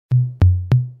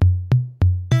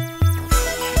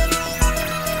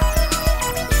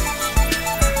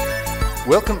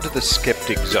Welcome to the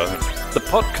Skeptic Zone, the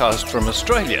podcast from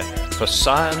Australia for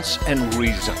science and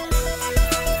reason.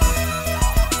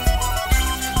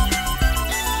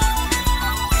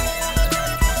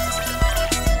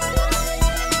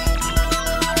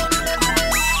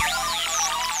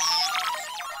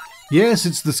 Yes,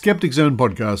 it's the Skeptic Zone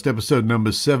podcast, episode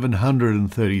number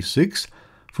 736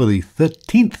 for the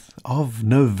 13th of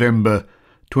November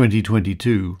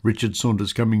 2022. Richard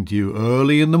Saunders coming to you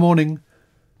early in the morning.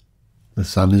 The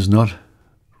sun is not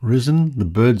risen. The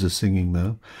birds are singing,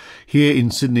 though, here in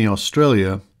Sydney,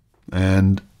 Australia.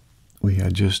 And we are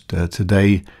just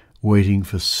today waiting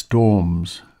for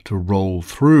storms to roll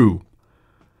through.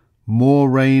 More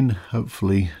rain,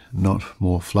 hopefully not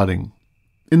more flooding.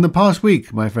 In the past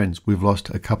week, my friends, we've lost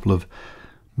a couple of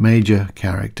major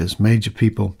characters, major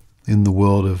people in the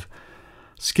world of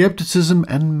skepticism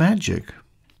and magic.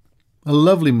 A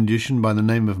lovely magician by the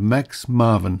name of Max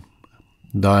Marvin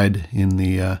died in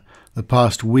the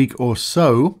past week or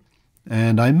so,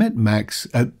 and I met Max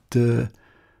at the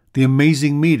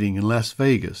amazing meeting in Las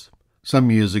Vegas some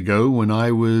years ago when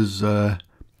I was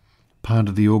part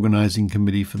of the organizing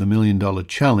committee for the $1 Million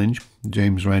Challenge,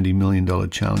 James Randi $1 Million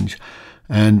Challenge.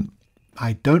 And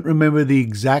I don't remember the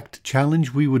exact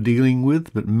challenge we were dealing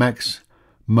with, but Max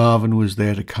Marvin was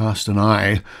there to cast an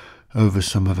eye over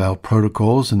some of our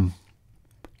protocols and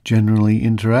generally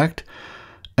interact.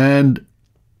 And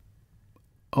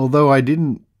although I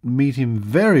didn't meet him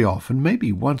very often,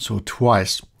 maybe once or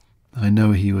twice, I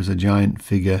know he was a giant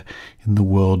figure in the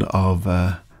world of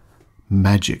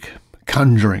magic,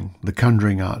 conjuring, the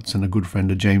conjuring arts, and a good friend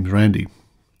of James Randi.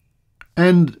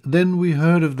 And then we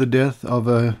heard of the death of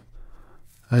a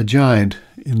giant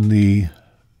in the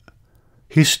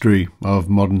history of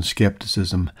modern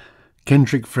skepticism,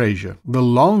 Kendrick Fraser, the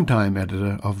longtime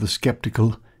editor of the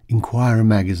Skeptical Inquirer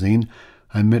magazine.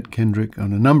 I met Kendrick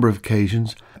on a number of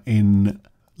occasions in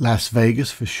Las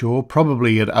Vegas for sure,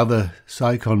 probably at other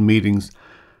SciCon meetings,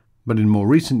 but in more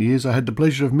recent years I had the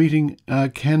pleasure of meeting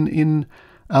Ken in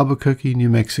Albuquerque, New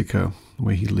Mexico,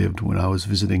 where he lived when I was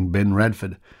visiting Ben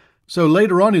Radford. So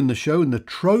later on in the show, in the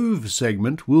Trove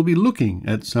segment, we'll be looking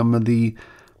at some of the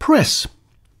press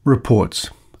reports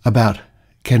about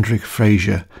Kendrick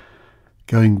Fraser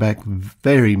going back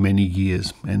very many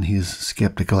years and his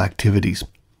skeptical activities.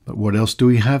 But what else do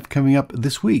we have coming up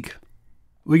this week?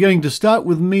 We're going to start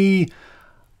with me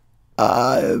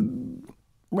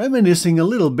reminiscing a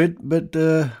little bit, but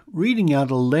reading out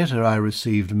a letter I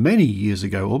received many years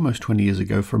ago, almost 20 years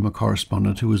ago, from a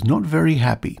correspondent who was not very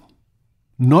happy.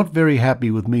 Not very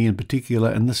happy with me in particular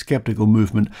and the skeptical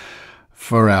movement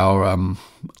for our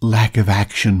lack of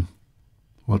action.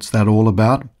 What's that all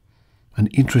about? An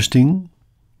interesting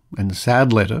and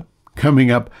sad letter coming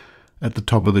up at the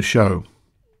top of the show.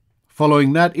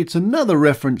 Following that, it's another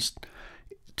reference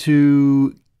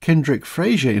to Kendrick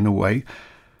Fraser in a way.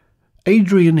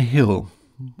 Adrian Hill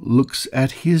looks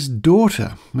at his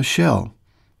daughter, Michelle,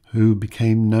 who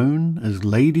became known as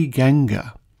Lady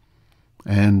Ganga.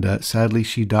 And sadly,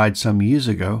 she died some years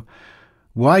ago.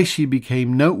 Why she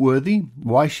became noteworthy,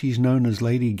 why she's known as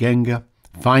Lady Ganga,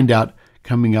 find out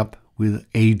coming up with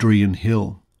Adrian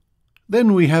Hill.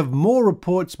 Then we have more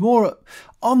reports, more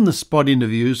on-the-spot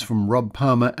interviews from Rob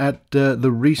Palmer at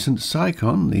the recent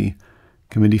SciCon, the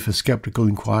Committee for Skeptical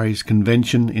Inquiries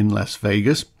convention in Las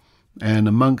Vegas. And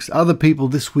amongst other people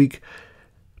this week,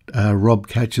 Rob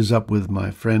catches up with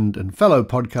my friend and fellow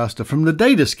podcaster from The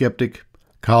Data Skeptic,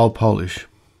 Carl Polish.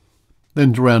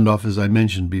 Then to round off, as I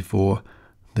mentioned before,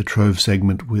 the Trove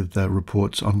segment with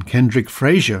reports on Kendrick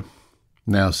Fraser.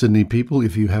 Now, Sydney people,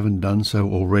 if you haven't done so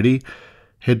already,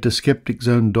 head to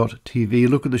skepticzone.tv,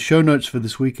 look at the show notes for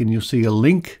this week, and you'll see a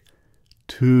link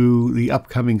to the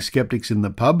upcoming Skeptics in the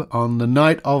Pub on the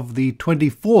night of the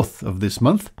 24th of this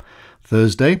month,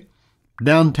 Thursday.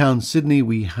 Downtown Sydney,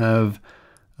 we have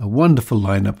a wonderful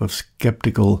lineup of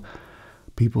skeptical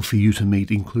people for you to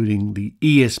meet, including the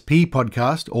ESP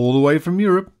podcast, all the way from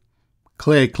Europe,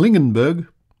 Claire Klingenberg,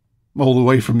 all the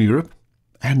way from Europe,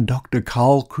 and Dr.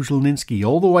 Karl Kruselninski,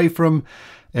 all the way from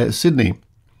Sydney.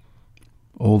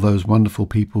 All those wonderful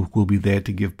people will be there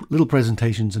to give little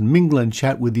presentations and mingle and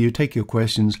chat with you, take your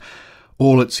questions,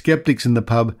 all at Skeptics in the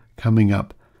Pub coming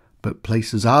up. But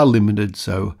places are limited,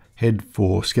 so head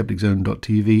for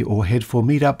skepticzone.tv or head for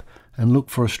Meetup and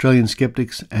look for Australian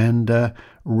Skeptics and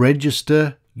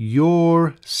register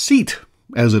your seat,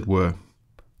 as it were.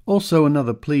 Also,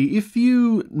 another plea, if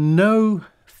you know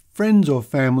friends or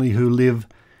family who live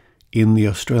in the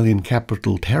Australian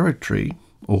Capital Territory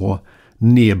or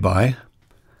nearby,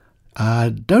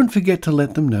 don't forget to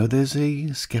let them know there's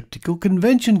a skeptical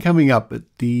convention coming up at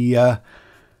the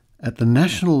at the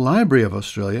National Library of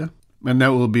Australia, and that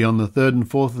will be on the 3rd and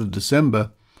 4th of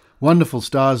December. Wonderful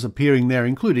stars appearing there,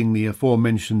 including the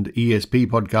aforementioned ESP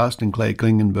podcast and Claire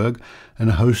Klingenberg, and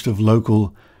a host of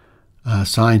local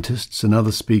scientists and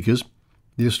other speakers.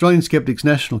 The Australian Skeptics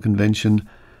National Convention,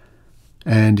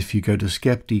 and if you go to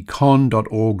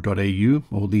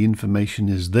skepticon.org.au, all the information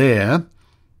is there.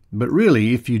 But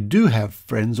really, if you do have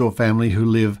friends or family who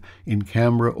live in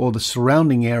Canberra or the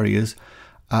surrounding areas,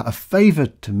 a favour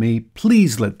to me,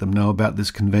 please let them know about this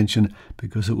convention,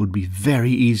 because it would be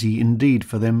very easy indeed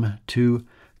for them to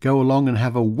go along and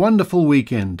have a wonderful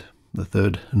weekend, the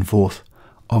 3rd and 4th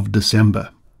of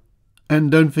December.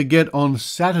 And don't forget, on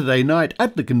Saturday night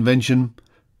at the convention,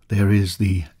 there is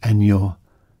the annual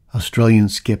Australian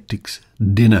Skeptics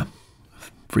Dinner,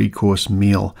 free course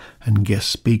meal and guest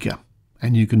speaker.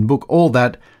 And you can book all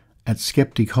that at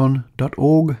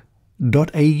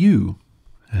skepticon.org.au.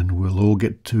 And we'll all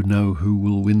get to know who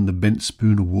will win the Bent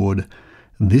Spoon Award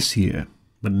this year.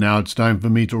 But now it's time for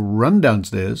me to run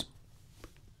downstairs.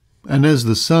 And as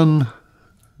the sun,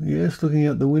 yes, looking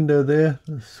out the window there,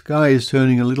 the sky is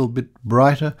turning a little bit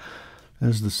brighter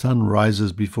as the sun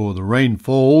rises before the rain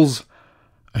falls.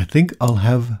 I think I'll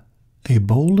have a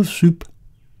bowl of soup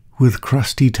with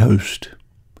crusty toast.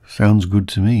 Sounds good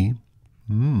to me.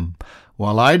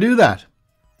 While I do that,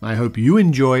 I hope you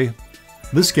enjoy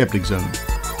the Skeptic Zone.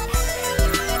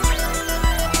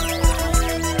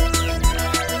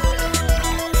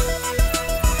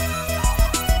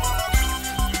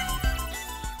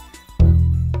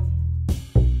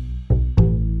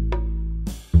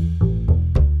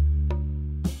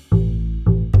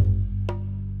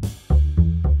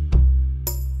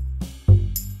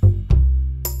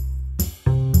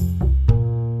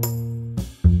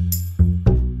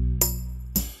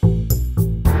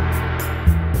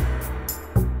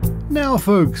 Now,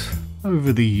 folks,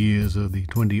 over the years, or the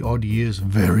 20-odd years,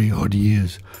 very odd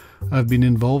years, I've been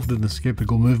involved in the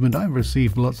skeptical movement. I've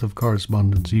received lots of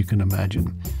correspondence you can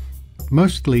imagine.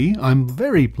 Mostly, I'm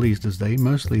very pleased to say,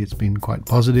 mostly it's been quite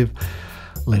positive.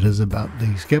 Letters about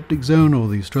the Skeptic Zone or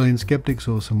the Australian Skeptics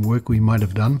or some work we might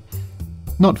have done.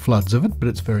 Not floods of it, but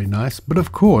it's very nice. But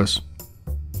of course,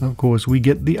 we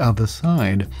get the other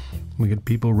side. We get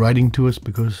people writing to us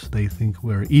because they think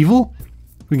we're evil.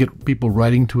 We get people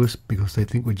writing to us because they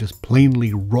think we're just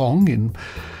plainly wrong in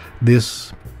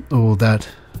this or that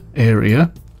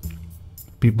area.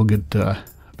 People get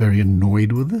very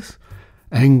annoyed with us,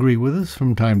 angry with us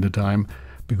from time to time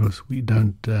because we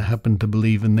don't happen to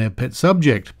believe in their pet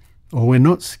subject, or we're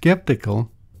not skeptical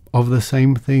of the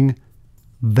same thing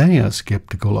they are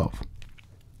skeptical of.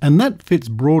 And that fits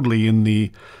broadly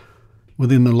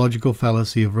within the logical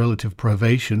fallacy of relative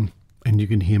privation. And you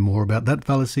can hear more about that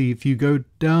fallacy if you go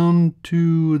down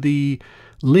to the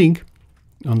link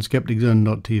on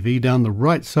skepticzone.tv. Down the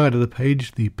right side of the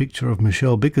page, the picture of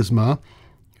Michelle Bickersma,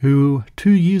 who 2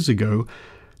 years ago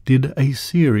did a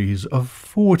series of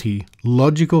 40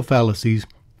 logical fallacies,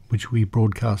 which we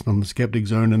broadcast on the Skeptic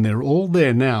Zone, and they're all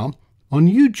there now on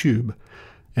YouTube.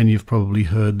 And you've probably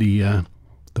heard the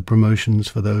promotions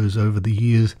for those over the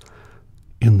years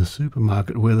in the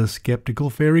supermarket, where the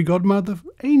skeptical fairy godmother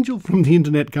angel from the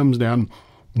internet comes down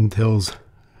and tells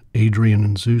Adrian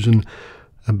and Susan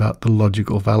about the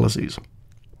logical fallacies.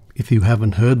 If you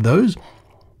haven't heard those,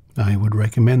 I would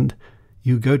recommend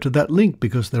you go to that link,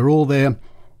 because they're all there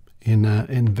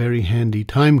in very handy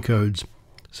time codes,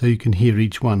 so you can hear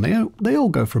each one. They all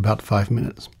go for about 5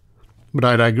 minutes. But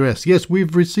I digress. Yes,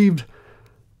 we've received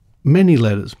many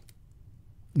letters.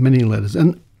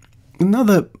 And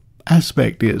another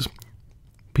aspect is,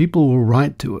 people will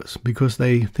write to us because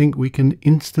they think we can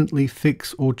instantly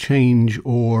fix or change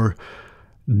or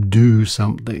do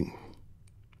something.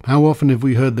 How often have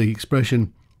we heard the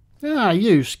expression,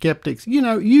 you skeptics,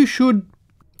 you should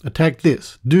attack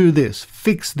this, do this,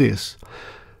 fix this,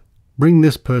 bring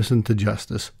this person to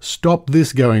justice, stop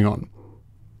this going on,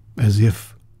 as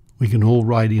if we can all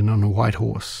ride in on a white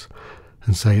horse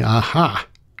and say, aha,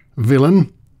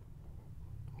 villain,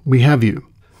 we have you.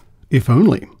 If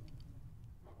only.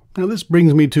 Now this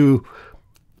brings me to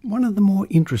one of the more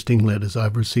interesting letters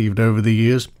I've received over the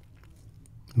years,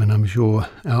 and I'm sure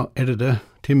our editor,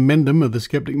 Tim Mendham of the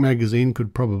Skeptic magazine,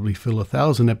 could probably fill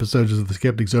 1,000 episodes of the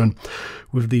Skeptic Zone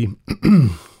with the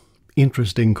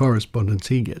interesting correspondence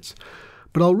he gets.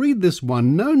 But I'll read this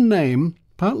one, no name,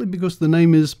 partly because the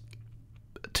name is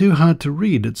too hard to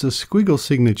read. It's a squiggle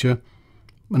signature,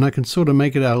 and I can sort of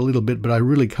make it out a little bit, but I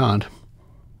really can't.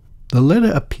 The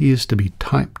letter appears to be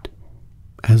typed,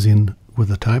 as in with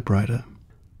a typewriter,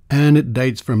 and it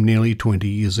dates from nearly 20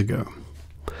 years ago.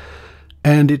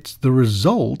 And it's the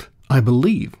result, I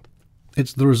believe,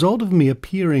 It's the result of me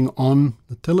appearing on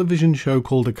a television show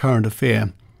called A Current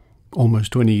Affair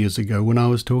almost 20 years ago when I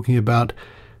was talking about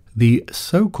the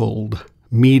so-called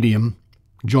medium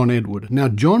John Edward. Now,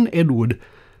 John Edward,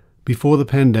 before the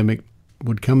pandemic,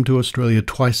 would come to Australia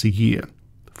twice a year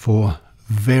for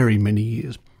very many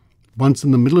years. Once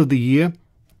in the middle of the year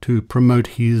to promote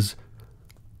his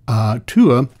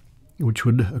tour, which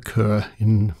would occur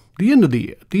in the end of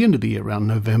the year, around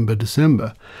November,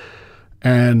 December.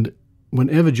 And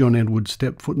whenever John Edward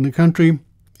stepped foot in the country,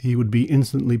 he would be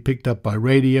instantly picked up by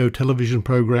radio, television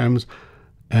programs,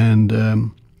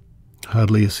 and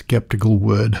hardly a skeptical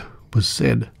word was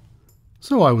said.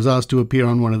 So I was asked to appear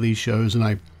on one of these shows, and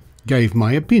I gave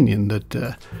my opinion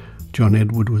that John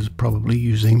Edward was probably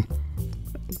using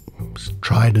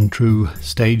tried and true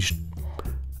staged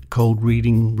cold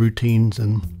reading routines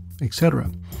and etc.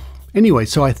 Anyway,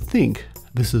 so I think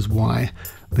this is why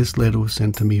this letter was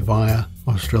sent to me via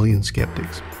Australian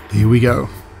Skeptics. Here we go.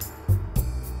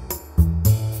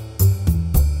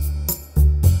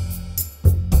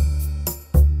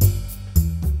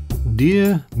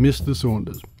 Dear Mr.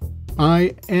 Saunders,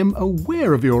 I am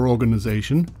aware of your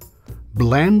organisation.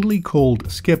 Blandly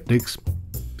called Skeptics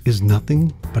is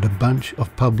nothing but a bunch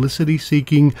of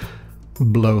publicity-seeking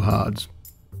blowhards.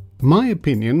 My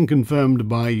opinion, confirmed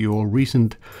by your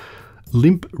recent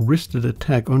limp-wristed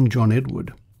attack on John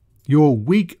Edward. Your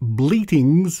weak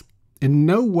bleatings in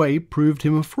no way proved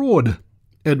him a fraud.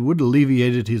 Edward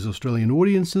alleviated his Australian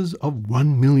audiences of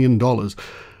 $1 million,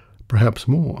 perhaps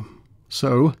more.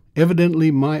 So,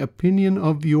 evidently my opinion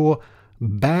of your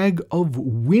Bag of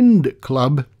Wind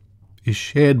Club is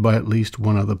shared by at least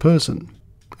one other person.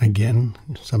 Again,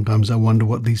 sometimes I wonder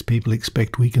what these people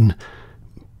expect we can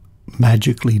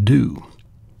magically do.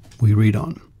 We read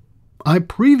on. I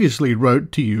previously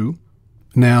wrote to you.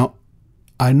 Now,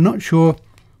 I'm not sure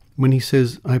when he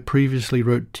says I previously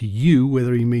wrote to you,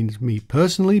 whether he means me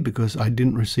personally, because I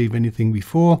didn't receive anything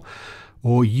before,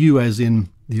 or you as in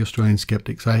the Australian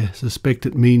Skeptics. I suspect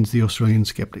it means the Australian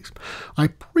Skeptics. I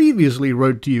previously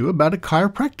wrote to you about a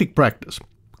chiropractic practice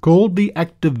called the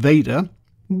Activator,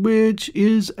 which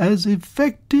is as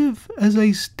effective as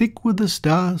a stick with a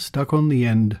star stuck on the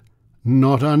end.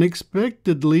 Not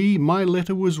unexpectedly, my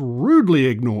letter was rudely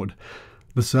ignored,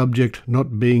 the subject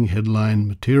not being headline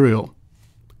material.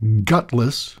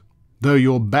 Gutless though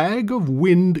your Bag of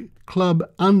Wind Club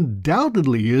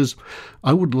undoubtedly is,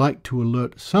 I would like to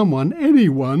alert someone,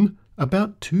 anyone,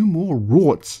 about 2 more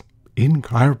rorts in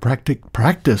chiropractic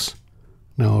practice.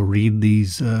 Now I'll read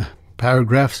these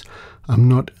paragraphs. I'm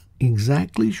not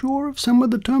exactly sure of some of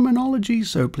the terminology,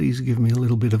 so please give me a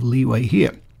little bit of leeway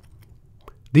here.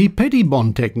 The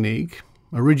Pettibon technique,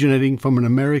 originating from an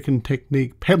American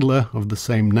technique peddler of the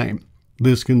same name.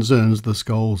 This concerns the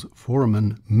skull's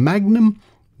foramen magnum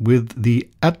with the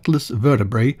atlas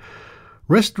vertebrae.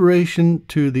 Restoration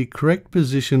to the correct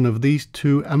position of these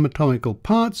 2 anatomical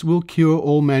parts will cure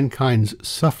all mankind's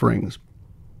sufferings.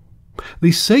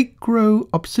 The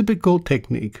sacro-occipital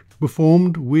technique,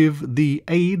 performed with the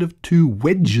aid of 2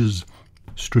 wedges,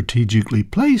 strategically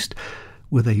placed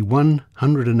with a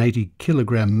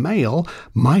 180-kilogram male,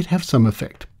 might have some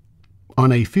effect.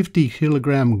 On a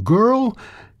 50-kilogram girl,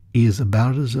 is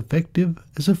about as effective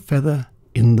as a feather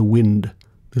in the wind.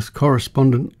 This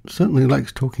correspondent certainly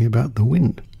likes talking about the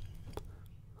wind.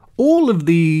 All of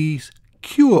these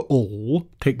cure-all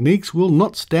techniques will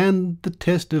not stand the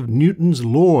test of Newton's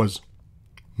laws.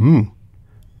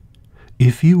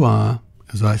 If you are,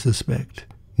 as I suspect,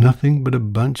 nothing but a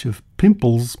bunch of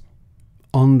pimples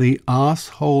on the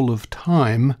arsehole of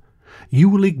time, you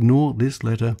will ignore this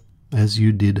letter as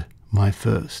you did my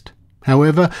first.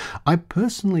 However, I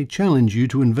personally challenge you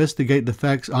to investigate the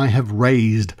facts I have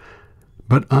raised,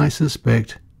 but I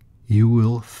suspect you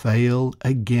will fail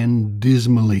again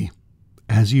dismally,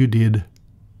 as you did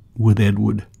with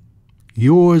Edward.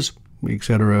 Yours,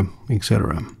 etc.,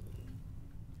 etc.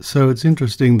 So it's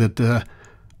interesting that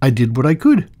I did what I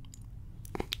could.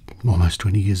 Almost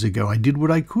 20 years ago, I did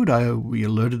what I could. We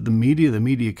alerted the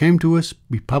media came to us,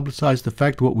 we publicized the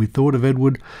fact what we thought of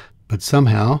Edward, but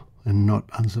somehow, and not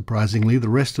unsurprisingly, the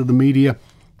rest of the media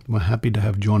were happy to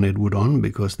have John Edward on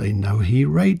because they know he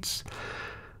rates,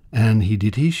 and he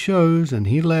did his shows, and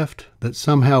he left, that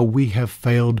somehow we have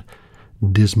failed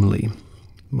dismally.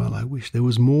 Well, I wish there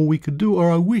was more we could do,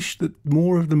 or I wish that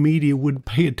more of the media would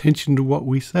pay attention to what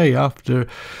we say. After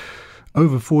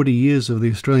over 40 years of the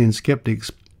Australian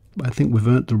Skeptics, I think we've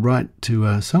earned the right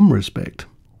to some respect.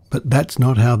 But that's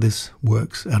not how this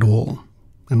works at all.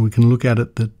 And we can look at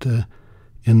it that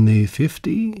in the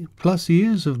 50-plus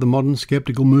years of the modern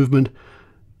skeptical movement,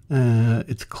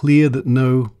 it's clear that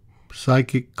no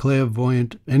psychic,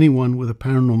 clairvoyant, anyone with a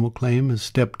paranormal claim has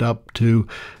stepped up to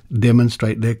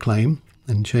demonstrate their claim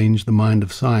and change the mind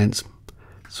of science.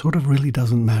 It sort of really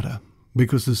doesn't matter,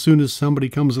 because as soon as somebody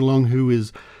comes along who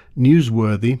is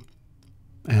newsworthy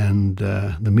and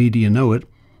the media know it,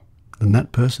 then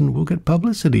that person will get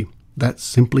publicity. That's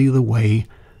simply the way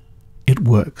it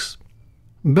works.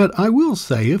 But I will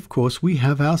say, of course, we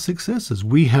have our successes.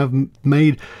 We have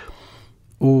made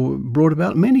or brought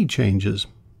about many changes,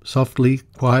 softly,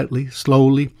 quietly,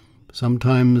 slowly,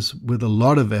 sometimes with a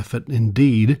lot of effort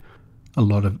indeed, a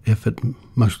lot of effort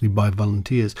mostly by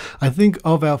volunteers. I think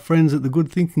of our friends at the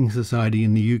Good Thinking Society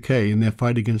in the UK in their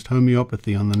fight against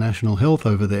homeopathy on the national health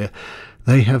over there.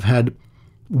 They have had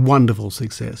wonderful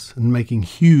success in making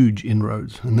huge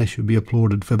inroads, and they should be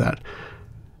applauded for that.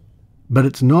 But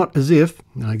it's not as if,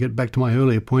 and I get back to my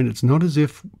earlier point, it's not as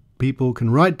if people can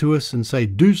write to us and say,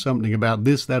 do something about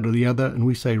this, that, or the other, and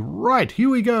we say, right, here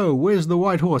we go, where's the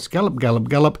white horse? Gallop, gallop,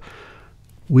 gallop.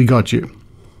 We got you.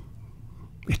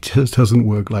 It just doesn't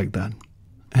work like that.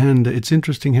 And it's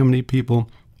interesting how many people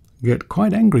get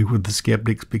quite angry with the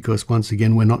skeptics because, once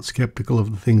again, we're not skeptical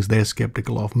of the things they're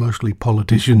skeptical of, mostly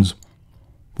politicians.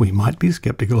 We might be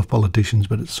skeptical of politicians,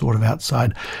 but it's sort of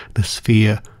outside the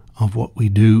sphere of what we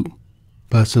do.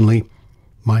 Personally,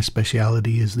 my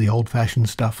speciality is the old-fashioned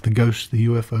stuff, the ghosts, the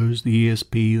UFOs, the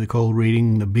ESP, the cold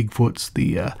reading, the Bigfoots,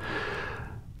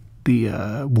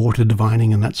 the water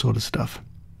divining and that sort of stuff.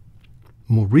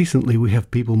 More recently, we have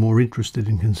people more interested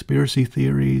in conspiracy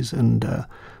theories and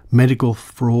medical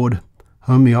fraud,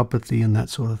 homeopathy and that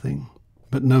sort of thing.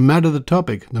 But no matter the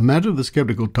topic, no matter the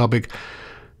skeptical topic,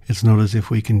 it's not as if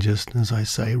we can just, as I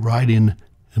say, ride in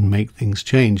and make things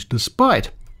change,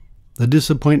 despite the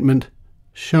disappointment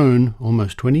shown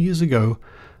almost 20 years ago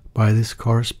by this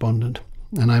correspondent.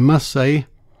 And I must say,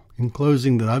 in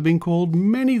closing, that I've been called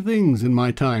many things in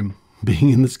my time being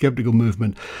in the skeptical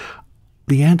movement.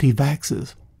 The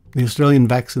anti-vaxxers, the Australian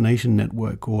Vaccination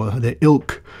Network, or their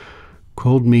ilk,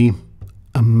 called me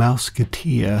a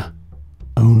mouseketeer,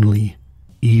 only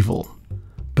evil.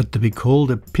 But to be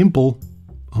called a pimple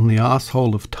on the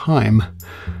arsehole of time,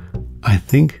 I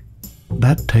think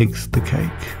that takes the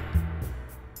cake.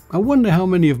 I wonder how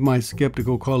many of my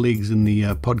skeptical colleagues in the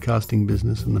podcasting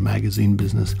business and the magazine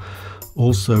business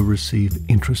also receive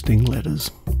interesting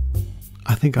letters.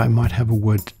 I think I might have a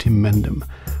word to Tim Mendham.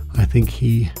 I think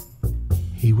he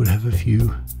would have a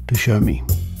few to show me.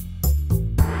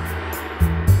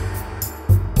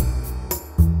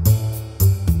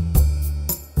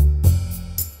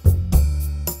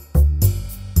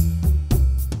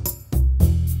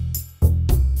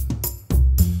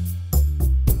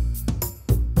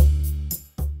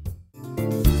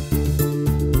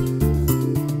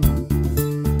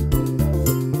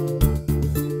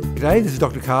 G'day, this is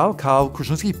Dr. Karl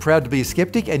Kruszelnicki, proud to be a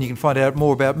skeptic, and you can find out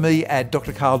more about me at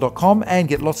drkarl.com and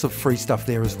get lots of free stuff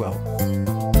there as well.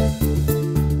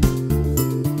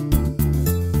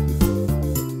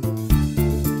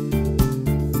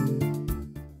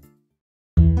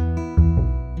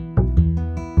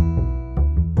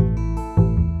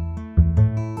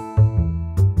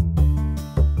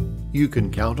 You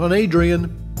can count on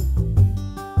Adrian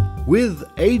with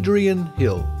Adrian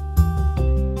Hill.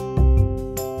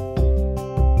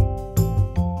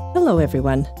 Hello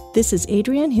everyone, this is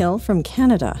Adrian Hill from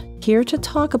Canada, here to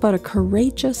talk about a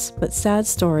courageous but sad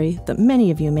story that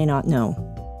many of you may not know.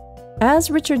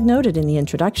 As Richard noted in the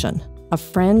introduction, a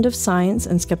friend of science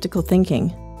and skeptical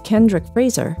thinking, Kendrick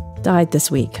Fraser, died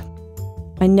this week.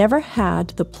 I never had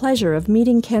the pleasure of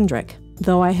meeting Kendrick,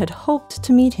 though I had hoped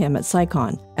to meet him at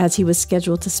SciCon, as he was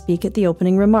scheduled to speak at the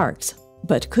opening remarks,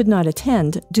 but could not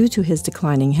attend due to his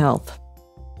declining health.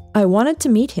 I wanted to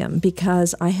meet him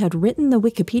because I had written the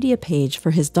Wikipedia page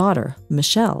for his daughter,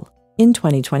 Michelle, in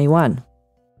 2021.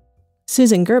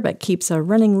 Susan Gerbeck keeps a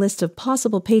running list of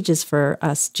possible pages for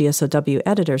us GSOW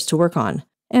editors to work on,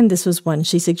 and this was one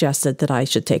she suggested that I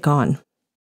should take on.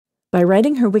 By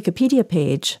writing her Wikipedia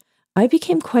page, I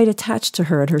became quite attached to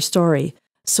her and her story,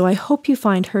 so I hope you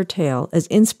find her tale as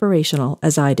inspirational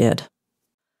as I did.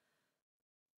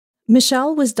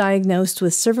 Michelle was diagnosed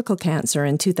with cervical cancer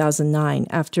in 2009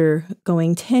 after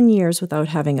going 10 years without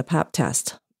having a Pap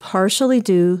test, partially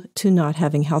due to not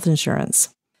having health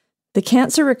insurance. The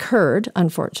cancer recurred,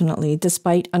 unfortunately,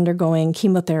 despite undergoing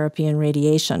chemotherapy and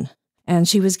radiation, and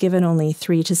she was given only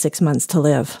 3 to 6 months to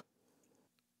live.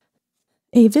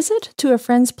 A visit to a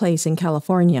friend's place in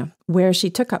California, where she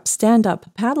took up stand-up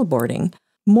paddleboarding,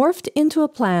 morphed into a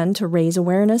plan to raise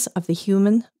awareness of the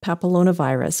human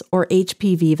papillomavirus, or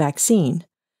HPV vaccine,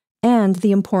 and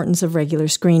the importance of regular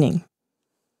screening.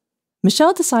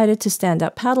 Michelle decided to stand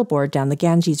up paddleboard down the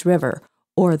Ganges River,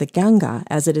 or the Ganga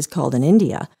as it is called in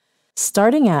India,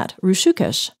 starting at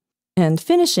Rishikesh and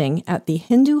finishing at the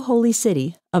Hindu holy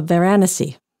city of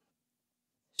Varanasi.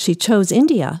 She chose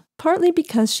India partly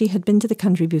because she had been to the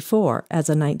country before as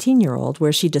a 19-year-old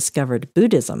where she discovered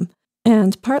Buddhism,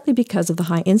 and partly because of the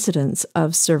high incidence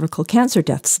of cervical cancer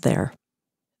deaths there.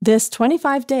 This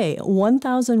 25-day,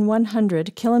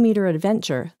 1,100-kilometer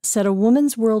adventure set a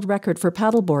woman's world record for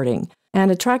paddleboarding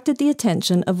and attracted the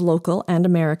attention of local and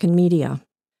American media.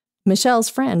 Michelle's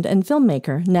friend and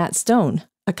filmmaker, Nat Stone,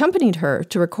 accompanied her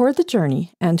to record the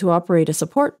journey and to operate a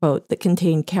support boat that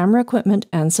contained camera equipment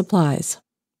and supplies.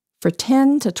 For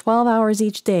 10 to 12 hours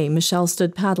each day, Michelle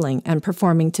stood paddling and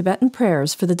performing Tibetan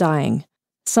prayers for the dying,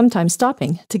 sometimes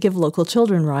stopping to give local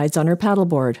children rides on her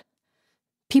paddleboard.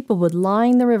 People would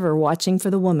line the river watching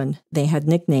for the woman they had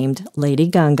nicknamed Lady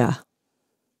Ganga.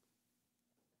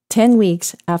 10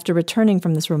 weeks after returning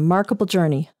from this remarkable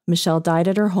journey, Michelle died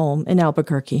at her home in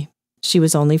Albuquerque. She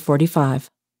was only 45.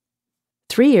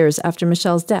 3 years after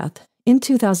Michelle's death, in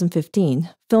 2015,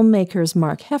 filmmakers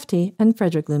Mark Hefty and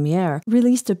Frederick Lumiere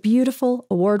released a beautiful,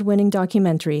 award-winning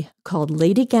documentary called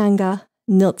Lady Ganga,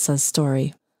 Niltsa's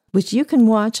Story, which you can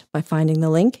watch by finding the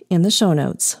link in the show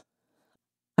notes.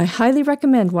 I highly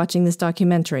recommend watching this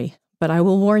documentary, but I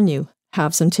will warn you,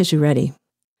 have some tissue ready.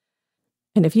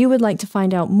 And if you would like to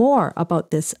find out more about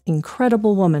this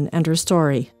incredible woman and her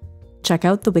story, check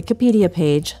out the Wikipedia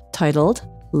page titled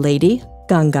Lady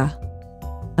Ganga.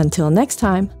 Until next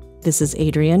time, this is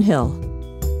Adrienne Hill.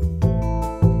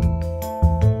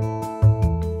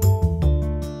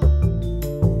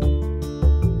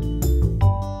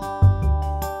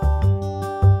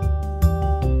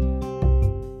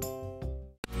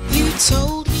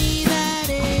 Told me that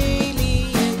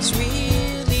aliens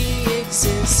really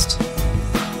exist.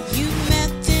 You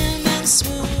met them and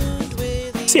swooned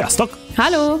with. Sziasztok!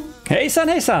 Halló! Hejsan,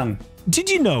 hejsan!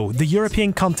 Did you know the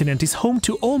European continent is home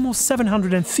to almost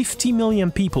 750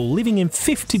 million people living in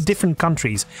 50 different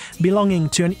countries, belonging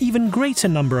to an even greater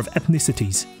number of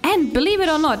ethnicities? And believe it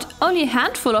or not, only a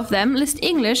handful of them list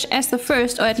English as the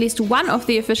first or at least one of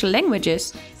the official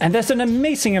languages. And there's an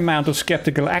amazing amount of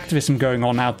skeptical activism going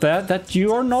on out there that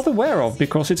you are not aware of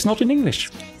because it's not in English.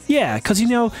 Yeah, because you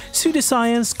know,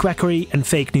 pseudoscience, quackery and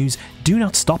fake news do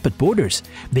not stop at borders.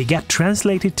 They get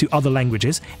translated to other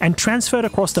languages and transferred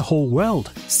across the whole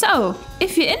world. So,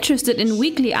 if you're interested in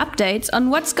weekly updates on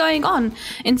what's going on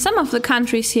in some of the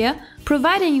countries here,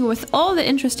 providing you with all the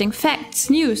interesting facts,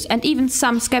 news and even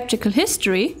some skeptical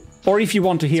history, Or if you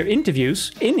want to hear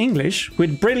interviews in English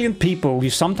with brilliant people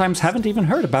you sometimes haven't even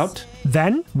heard about,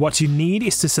 then what you need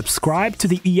is to subscribe to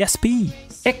the ESP.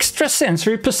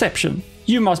 extrasensory perception.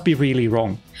 You must be really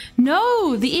wrong.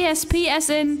 no, the ESP as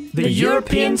in The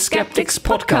European Skeptics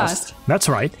Podcast. That's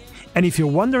right. And if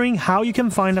you're wondering how you can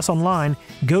find us online,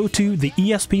 go to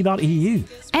theesp.eu.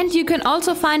 And you can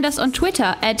also find us on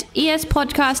Twitter at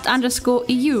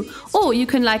espodcast_EU, or you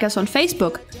can like us on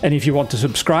Facebook. And if you want to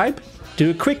subscribe, do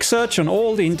a quick search on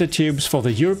all the intertubes for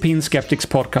the European Skeptics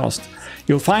Podcast.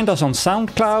 You'll find us on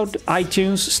SoundCloud,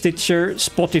 iTunes, Stitcher,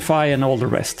 Spotify and all the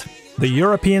rest. The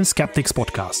European Skeptics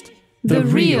Podcast. The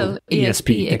real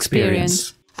ESP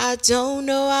experience. I don't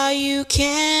know how you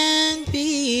can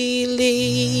believe.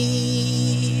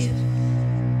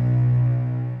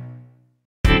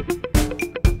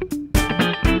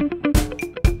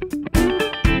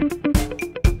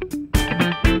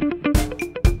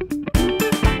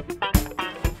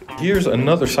 Here's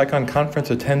another PsyCon conference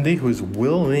attendee who's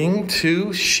willing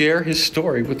to share his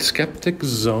story with Skeptic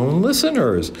Zone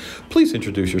listeners. Please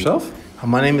introduce yourself.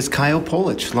 My name is Kyle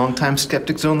Polich, longtime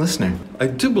Skeptic Zone listener. I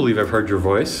do believe I've heard your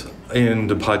voice in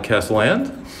the podcast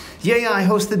land. Yeah, I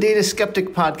host the Data Skeptic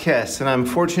podcast, and I'm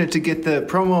fortunate to get the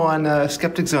promo on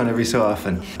Skeptic Zone every so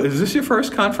often. Is this your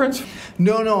first conference?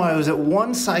 No, I was at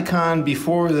one PsyCon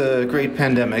before the great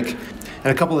pandemic, and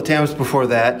a couple of times before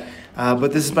that.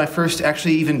 But this is my first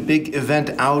actually even big event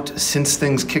out since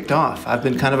things kicked off. I've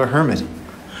been kind of a hermit.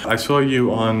 I saw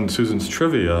you on Susan's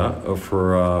Trivia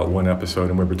for one episode,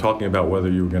 and we were talking about whether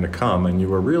you were going to come, and you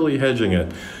were really hedging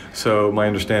it. So my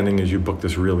understanding is you booked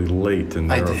this really late, and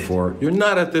therefore you're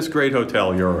not at this great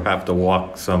hotel. You have to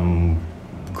walk some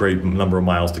great number of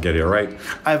miles to get here, right?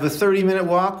 I have a 30-minute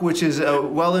walk, which is a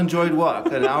well-enjoyed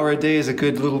walk. An hour a day is a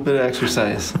good little bit of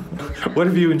exercise. What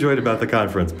have you enjoyed about the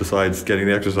conference besides getting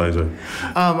the exercise in?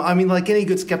 I mean, like any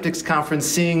good skeptics conference,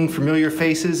 seeing familiar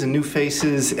faces and new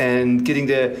faces and getting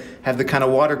to have the kind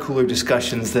of water cooler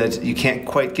discussions that you can't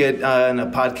quite get on a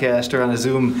podcast or on a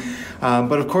Zoom.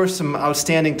 But of course, some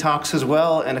outstanding talks as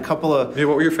well, and a couple of... Yeah,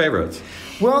 what were your favorites?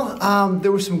 Well,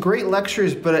 there were some great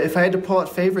lectures, but if I had to pull out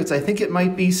favorites, I think it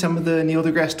might be some of the Neil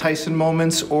deGrasse Tyson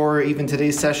moments, or even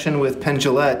today's session with Penn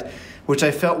Jillette, which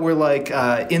I felt were like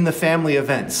in the family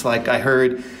events. Like I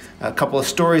heard a couple of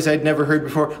stories I'd never heard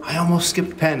before. I almost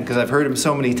skipped Penn because I've heard him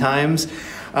so many times.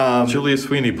 Julia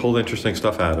Sweeney pulled interesting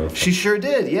stuff out of him. She sure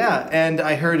did, yeah. And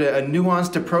I heard a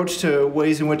nuanced approach to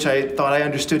ways in which I thought I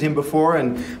understood him before,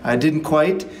 and I didn't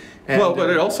quite. And, well, but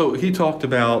it also, he talked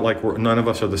about, like, none of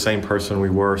us are the same person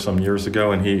we were some years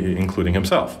ago, and he, including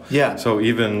himself. Yeah. So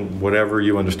even whatever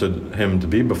you understood him to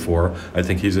be before, I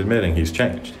think he's admitting he's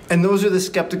changed. And those are the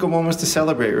skeptical moments to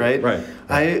celebrate, right? Right.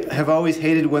 I have always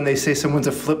hated when they say someone's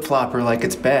a flip-flopper like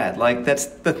it's bad. Like, that's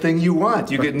the thing you want.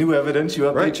 You get new evidence, you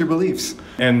update your beliefs.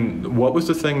 And what was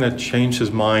the thing that changed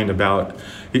his mind about...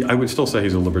 I would still say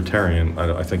he's a libertarian.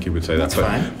 I think he would say That's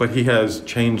that. Fine. But he has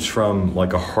changed from,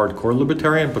 like, a hardcore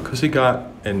libertarian because he got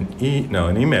an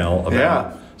email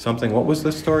about something. What was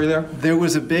the story there? There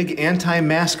was a big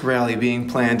anti-mask rally being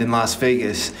planned in Las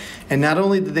Vegas. And not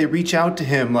only did they reach out to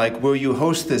him, like, will you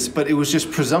host this? But it was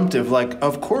just presumptive, like,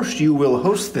 of course you will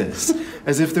host this,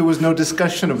 as if there was no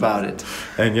discussion about it.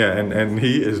 And and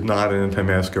he is not an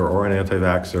anti-masker or an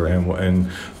anti-vaxxer, and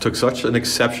took such an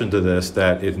exception to this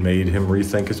that it made him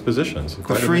rethink his positions.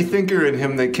 The free thinker in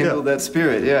him that kindled that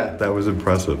spirit, That was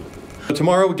impressive.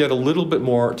 Tomorrow we get a little bit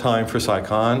more time for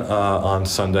SciCon on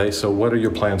Sunday, so what are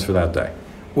your plans for that day?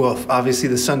 Well, obviously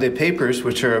the Sunday papers,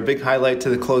 which are a big highlight to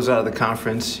the closeout of the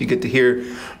conference. You get to hear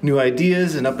new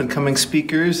ideas and up-and-coming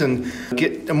speakers and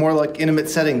get a more like intimate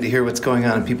setting to hear what's going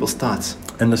on in people's thoughts.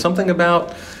 And there's something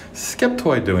about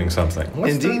Skeptoid doing something.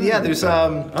 Indeed, there's...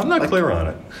 I'm not clear on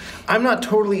it. I'm not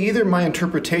totally either. My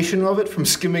interpretation of it from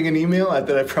skimming an email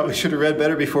that I probably should have read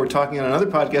better before talking on another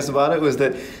podcast about it was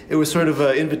that it was sort of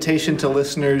an invitation to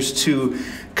listeners to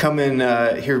come and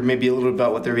hear maybe a little bit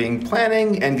about what they're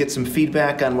planning and get some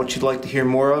feedback on what you'd like to hear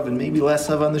more of and maybe less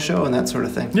of on the show and that sort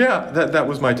of thing. Yeah, that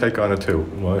was my take on it too.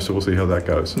 Well, so we'll see how that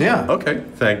goes. Yeah. Okay,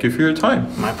 thank you for your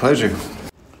time. My pleasure.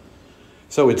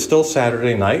 So it's still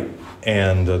Saturday night,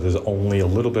 and there's only a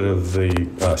little bit of the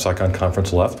SciCon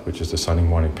conference left, which is the Sunday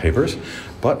morning papers.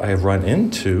 But I have run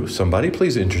into somebody.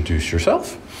 Please introduce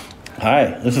yourself.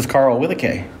 Hi, this is Carl with a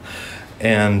K.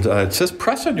 And it says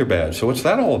press on your badge, so what's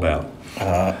that all about?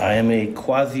 I am a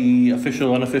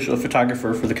quasi-official, unofficial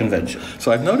photographer for the convention.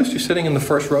 So I've noticed you sitting in the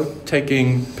first row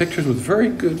taking pictures with very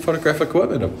good photographic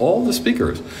equipment of all the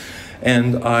speakers.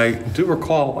 And I do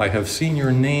recall I have seen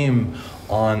your name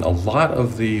on a lot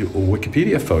of the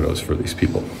Wikipedia photos for these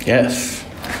people. Yes.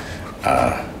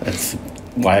 That's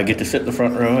why I get to sit in the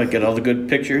front row. I get all the good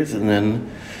pictures, and then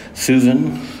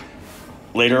Susan,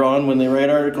 later on when they write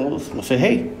articles, will say,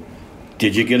 hey,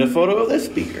 did you get a photo of this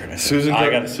speaker? And I say,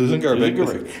 Susan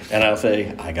Garbick. And I'll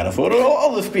say, I got a photo of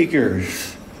all the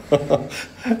speakers.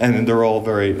 And they're all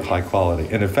very high quality.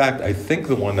 And in fact, I think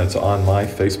the one that's on my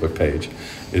Facebook page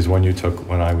is one you took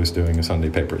when I was doing the Sunday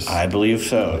papers. I believe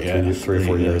so, yeah. 3 or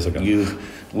 4 years ago. You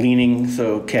leaning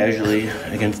so casually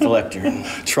against the lectern.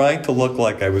 Trying to look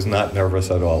like I was not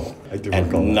nervous at all. I do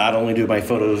recall. And not only do my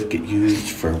photos get used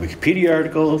for Wikipedia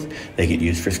articles, they get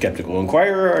used for Skeptical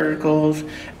Inquirer articles,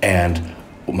 and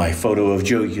my photo of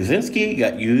Joe Yazinski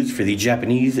got used for the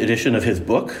Japanese edition of his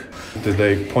book. Did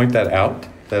they point that out?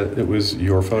 That it was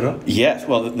your photo? Yes.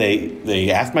 Well,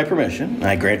 they asked my permission.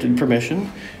 I granted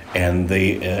permission, and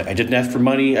I didn't ask for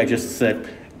money. I just said,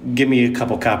 "Give me a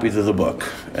couple copies of the book,"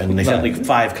 and they sent like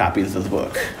 5 copies of the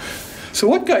book. So,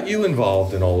 what got you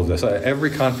involved in all of this? Every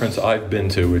conference I've been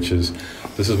to,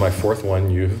 this is my 4th one.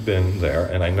 You've been there,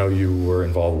 and I know you were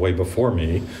involved way before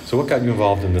me. So, what got you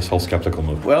involved in this whole skeptical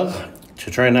movement? Well, to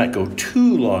try and not go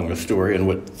too long a story, and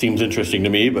what seems interesting to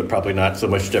me, but probably not so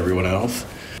much to everyone else.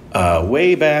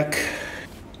 Way back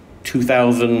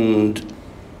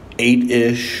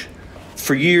 2008-ish,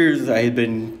 for years I had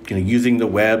been using the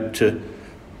web to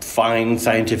find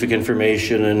scientific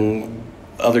information and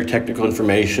other technical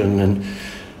information. And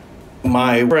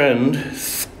my friend,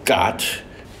 Scott,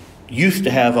 used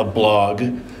to have a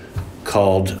blog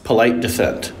called Polite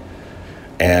Dissent.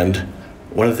 And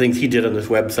one of the things he did on this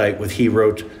website was he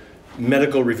wrote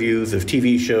medical reviews of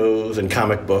TV shows and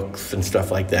comic books and stuff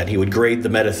like that. He would grade the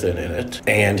medicine in it.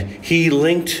 And he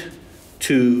linked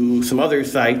to some other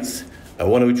sites,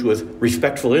 one of which was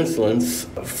Respectful Insolence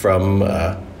from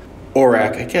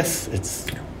ORAC. I guess it's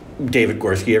David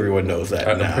Gorski. Everyone knows that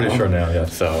now. I'm pretty sure now,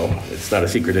 yes. So it's not a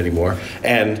secret anymore.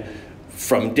 And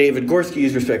from David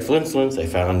Gorski's Respectful Insolence, I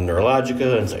found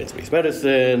Neurologica and Science-Based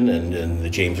Medicine and the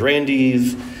James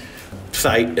Randi's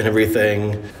site and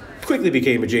everything. Quickly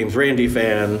became a James Randi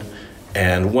fan,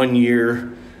 And 1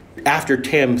 year after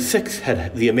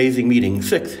the amazing meeting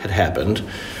 6 had happened,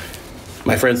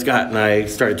 my friend Scott and I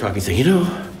started talking, saying,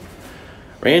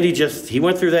 Randy he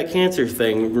went through that cancer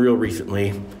thing real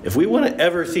recently. If we want to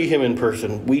ever see him in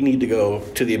person, we need to go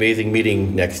to the amazing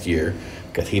meeting next year,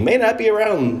 because he may not be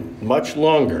around much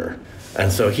longer.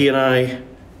 And so he and I,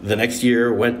 the next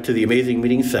year, went to the amazing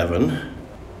meeting 7,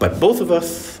 but both of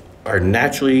us are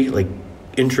naturally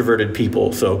introverted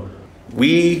people, so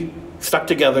we stuck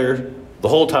together the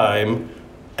whole time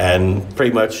and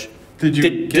pretty much... Did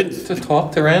you get to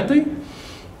talk to Randy?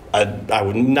 I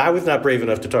was not brave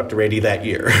enough to talk to Randy that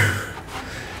year.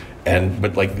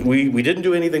 But we didn't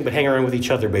do anything but hang around with each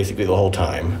other basically the whole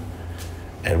time.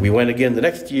 And we went again the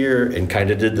next year and kind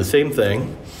of did the same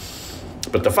thing.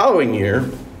 But the following year,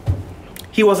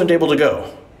 he wasn't able to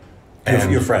go.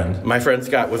 And your friend? My friend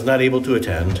Scott was not able to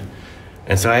attend.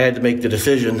 And so I had to make the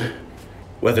decision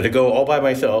whether to go all by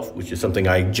myself, which is something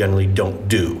I generally don't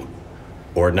do,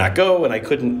 or not go, and I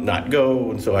couldn't not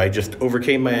go, and so I just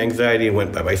overcame my anxiety and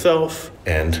went by myself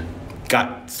and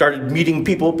started meeting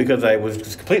people because I was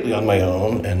just completely on my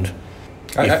own. And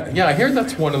I hear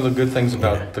that's one of the good things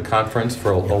about the conference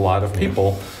for a lot of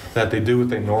people, that they do what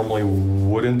they normally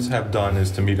wouldn't have done, is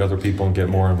to meet other people and get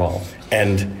more involved.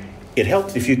 And it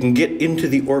helps if you can get into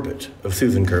the orbit of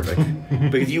Susan Kervick,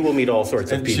 because you will meet all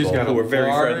sorts of people who are very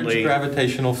friendly. She's got a large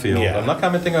gravitational field. Yeah. I'm not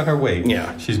commenting on her weight.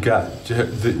 Yeah. She's got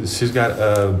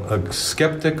a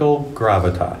skeptical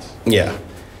gravitas. Yeah.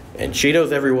 And she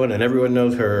knows everyone, and everyone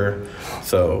knows her.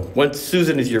 So once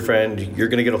Susan is your friend, you're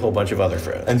going to get a whole bunch of other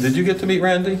friends. And did you get to meet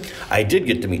Randy? I did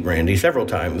get to meet Randy several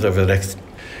times over the next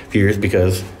few years,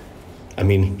 because,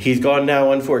 he's gone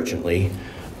now, unfortunately,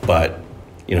 but...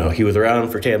 he was around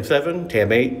for TAM 7,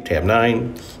 TAM 8, TAM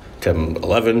 9, TAM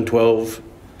 11, 12,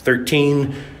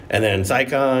 13, and then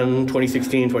PsyCon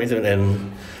 2016, 2017,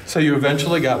 and... So you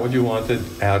eventually got what you wanted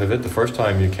out of it the first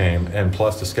time you came, and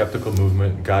plus the skeptical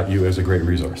movement got you as a great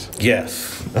resource.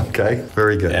 Yes. Okay,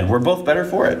 very good. And we're both better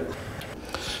for it.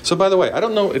 So, by the way, I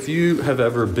don't know if you have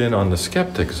ever been on the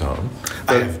Skeptic Zone.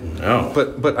 No.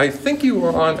 But I think you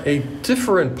were on a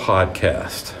different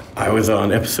podcast. I was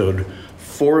on episode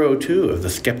 402 of The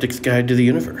Skeptic's Guide to the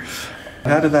Universe.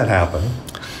 How did that happen?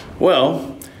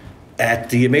 Well, at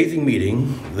the amazing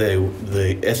meeting, the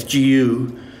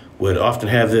SGU would often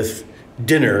have this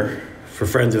dinner for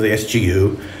friends of the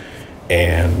SGU,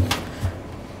 and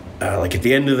toward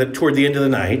the end of the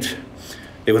night,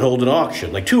 they would hold an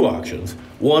auction, 2 auctions.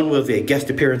 One was a guest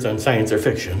appearance on Science or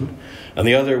Fiction, and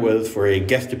the other was for a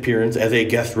guest appearance as a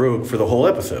guest rogue for the whole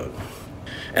episode.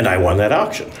 And I won that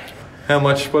auction. How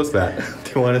much was that?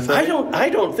 Do you want to say? I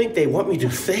don't think they want me to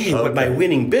say what my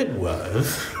winning bid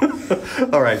was.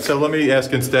 All right, so let me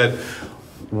ask instead,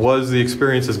 was the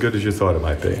experience as good as you thought it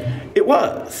might be? It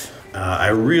was. I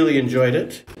really enjoyed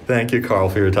it. Thank you, Carl,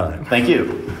 for your time. Thank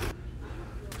you.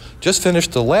 Just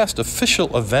finished the last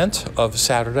official event of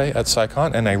Saturday at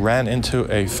PsyCon, and I ran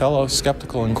into a fellow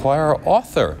Skeptical Inquirer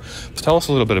author. Tell us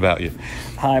a little bit about you.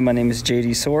 Hi, my name is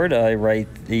J.D. Sword. I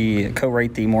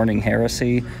co-write the Morning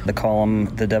Heresy, the column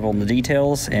The Devil in the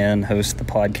Details, and host the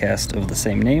podcast of the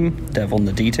same name, Devil in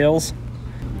the Details.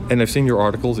 And I've seen your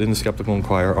articles in the Skeptical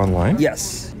Inquirer online.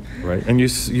 Yes. Right, and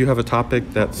you have a topic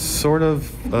that's sort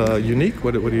of unique.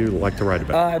 What do you like to write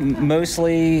about?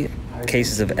 Mostly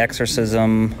cases of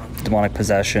exorcism, demonic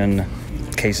possession,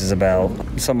 cases about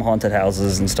some haunted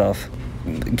houses and stuff,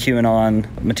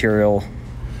 QAnon material.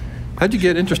 How'd you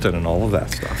get interested in all of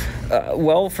that stuff?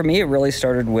 Well, for me, it really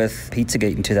started with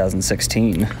Pizzagate in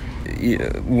 2016.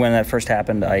 When that first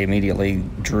happened, I immediately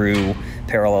drew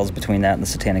parallels between that and the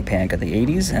Satanic Panic of the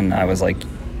 80s, and I was like,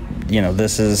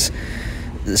 this is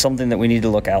something that we need to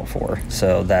look out for.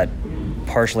 So that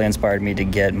partially inspired me to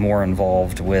get more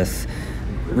involved with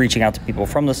reaching out to people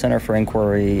from the Center for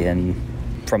Inquiry, and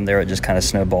from there it just kind of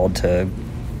snowballed to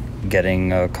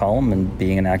getting a column and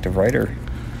being an active writer.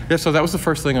 Yeah, so that was the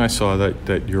first thing I saw,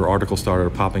 that your article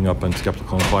started popping up on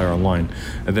Skeptical Inquirer online.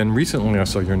 And then recently I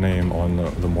saw your name on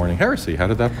the Morning Heresy. How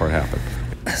did that part happen?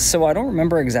 So I don't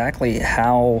remember exactly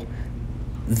how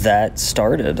that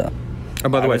started.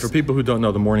 And by the way, for people who don't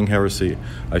know, the Morning Heresy,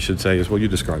 I should say, is, well, you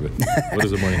describe it. What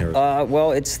is the Morning Heresy?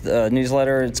 Well, it's the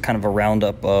newsletter. It's kind of a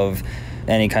roundup of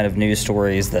any kind of news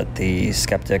stories that the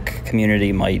skeptic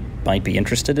community might be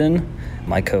interested in.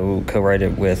 I co-write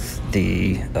it with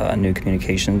the new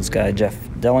communications guy, Jeff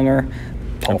Dellinger.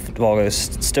 Paul Fidalgo's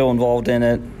still involved in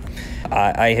it.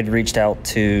 I had reached out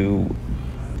to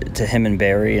him and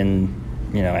Barry, and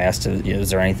asked, is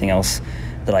there anything else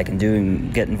that I can do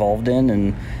and get involved in?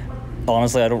 And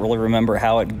honestly, I don't really remember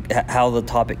how the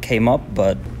topic came up,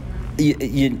 but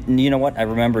You know what? I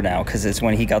remember now, because it's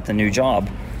when he got the new job.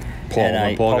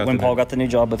 When Paul got the new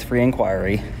job with Free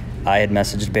Inquiry, I had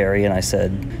messaged Barry and I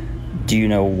said, do you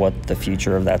know what the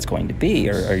future of that's going to be?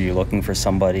 Or are you looking for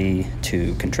somebody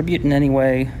to contribute in any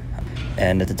way?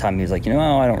 And at the time he was like,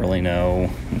 I don't really know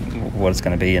what it's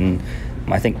going to be. And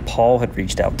I think Paul had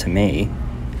reached out to me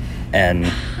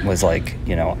and was like,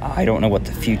 I don't know what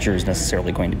the future is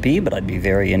necessarily going to be, but I'd be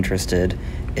very interested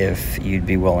if you'd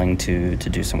be willing to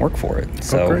do some work for it.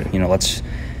 So, let's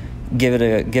give it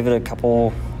a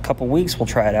couple weeks. We'll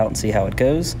try it out and see how it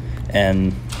goes.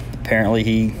 And apparently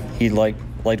he liked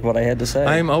what I had to say.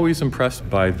 I'm always impressed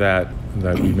by that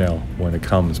email when it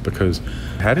comes, because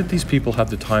how did these people have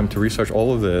the time to research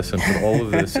all of this and put all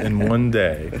of this in one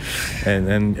day?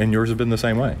 And yours has been the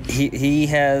same way. He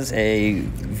has a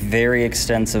very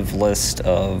extensive list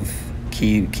of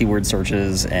keyword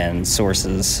searches and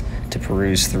sources to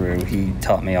peruse through. He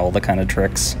taught me all the kind of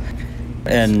tricks.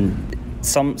 And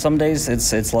some days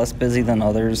it's less busy than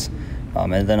others.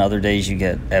 And then other days you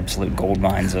get absolute gold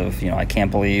mines of, I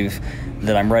can't believe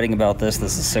that I'm writing about this.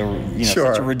 This is so,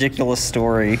 such a ridiculous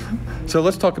story. So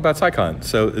let's talk about SciCon.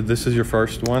 So this is your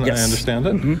first one, yes. I understand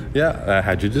it? Mm-hmm. Yeah.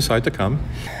 How'd you decide to come?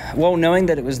 Well, knowing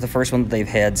that it was the first one that they've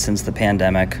had since the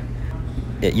pandemic,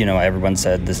 everyone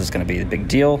said this is going to be the big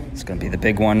deal. It's going to be the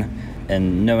big one.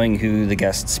 And knowing who the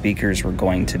guest speakers were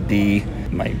going to be,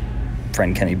 my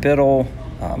friend Kenny Biddle,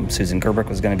 Susan Gerbic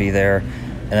was going to be there.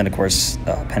 And then, of course,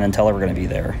 Penn and Teller were going to be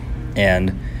there.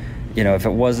 And, if it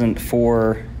wasn't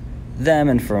for them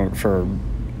and for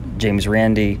James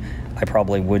Randi, I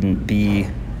probably wouldn't be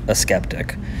a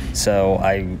skeptic. So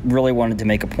I really wanted to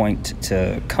make a point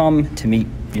to come, to meet,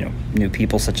 new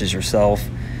people such as yourself,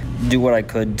 do what I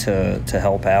could to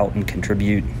help out and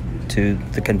contribute to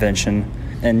the convention.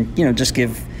 And, just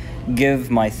give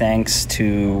my thanks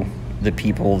to the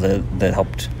people that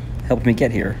helped me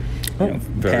get here.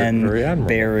 Penn, very admirable.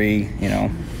 Barry,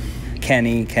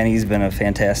 Kenny's been a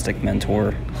fantastic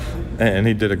mentor. And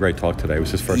he did a great talk today. It was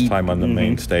his first time on the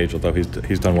main stage, although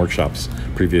he's done workshops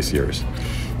previous years.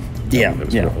 Yeah,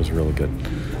 it was really good.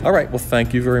 All right, well,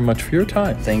 thank you very much for your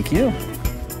time. Thank you.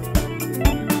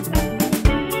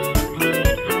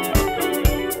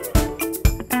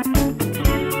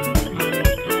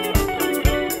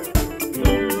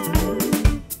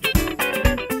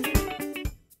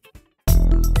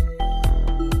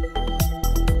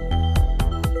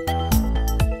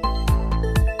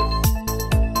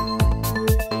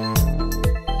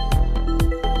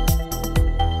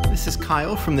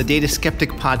 From the Data Skeptic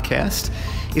podcast.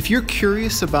 If you're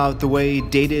curious about the way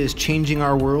data is changing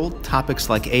our world, topics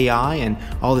like AI and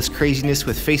all this craziness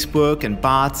with Facebook and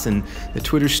bots and the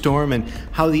Twitter storm and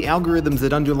how the algorithms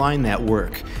that underline that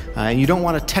work, and you don't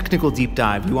want a technical deep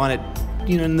dive, you want it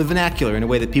in the vernacular in a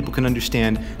way that people can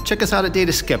understand, check us out at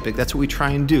Data Skeptic. That's what we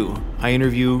try and do. I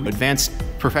interview advanced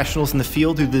professionals in the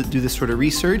field who do this sort of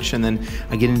research, and then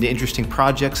I get into interesting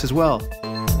projects as well.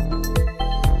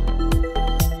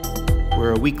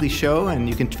 We're a weekly show, and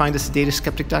you can find us at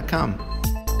dataskeptic.com.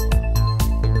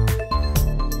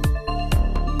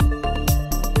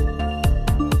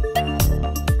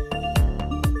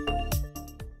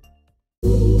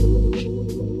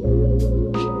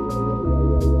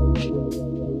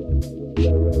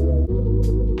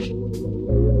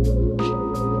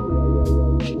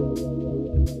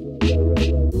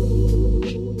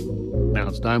 Now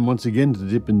it's time once again to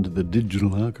dip into the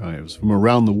digital archives from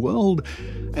around the world.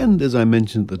 And as I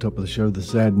mentioned at the top of the show, the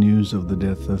sad news of the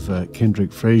death of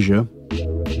Kendrick Frazier,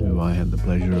 who I had the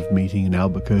pleasure of meeting in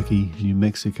Albuquerque, New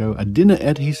Mexico, a dinner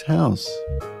at his house.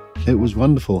 It was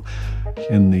wonderful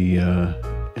in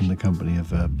the company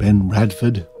of Ben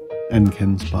Radford and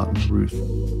Ken Spartan Ruth.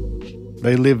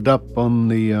 They lived up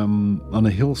on a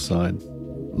hillside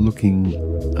looking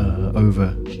over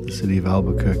the city of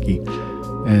Albuquerque,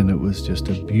 and it was just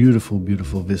a beautiful,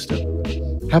 beautiful vista.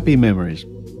 Happy memories.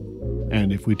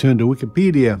 And if we turn to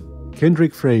Wikipedia,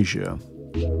 Kendrick Frazier,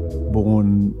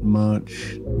 born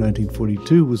March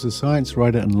 1942, was a science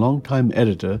writer and longtime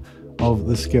editor of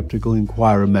the Skeptical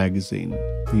Inquirer magazine.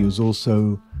 He was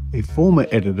also a former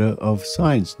editor of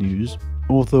Science News,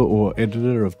 author or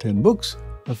editor of 10 books,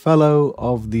 a fellow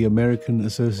of the American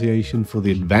Association for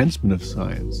the Advancement of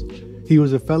Science. He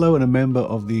was a fellow and a member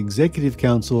of the Executive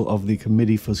Council of the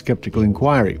Committee for Skeptical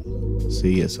Inquiry,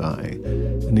 CSI,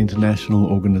 an international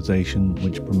organization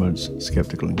which promotes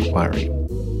skeptical inquiry.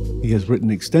 He has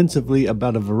written extensively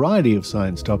about a variety of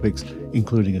science topics,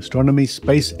 including astronomy,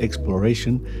 space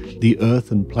exploration, the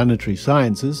earth and planetary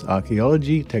sciences,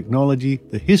 archaeology, technology,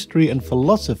 the history and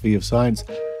philosophy of science,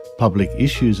 public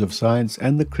issues of science,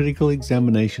 and the critical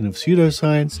examination of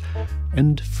pseudoscience,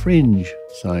 and fringe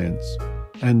science.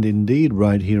 And indeed,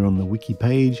 right here on the wiki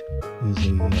page is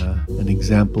an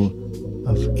example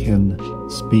of Ken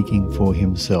speaking for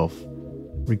himself,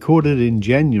 recorded in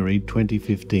January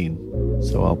 2015.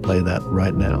 So I'll play that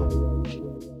right now.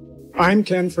 I'm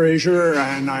Ken Frazier,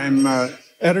 and I'm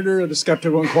editor of the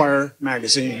Skeptical Inquirer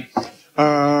magazine.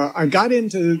 I got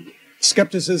into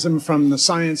skepticism from the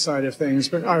science side of things,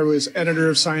 but I was editor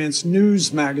of Science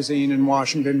News magazine in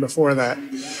Washington before that.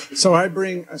 So I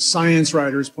bring a science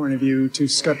writer's point of view to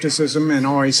skepticism and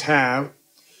always have.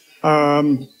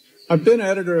 I've been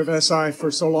editor of SI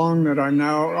for so long that I'm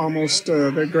now almost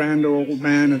the grand old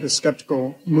man of the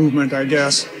skeptical movement, I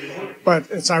guess.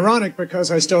 But it's ironic because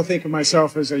I still think of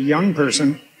myself as a young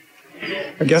person.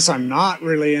 I guess I'm not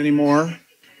really anymore.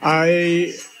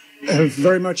 I have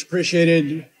very much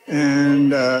appreciated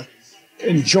and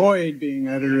enjoyed being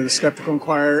editor of the Skeptical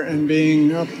Inquirer and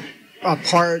being a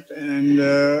part and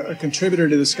a contributor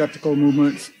to the skeptical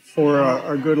movement for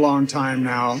a good long time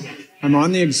now. I'm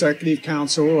on the executive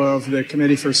council of the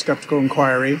Committee for Skeptical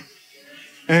Inquiry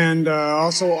and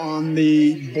also on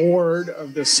the board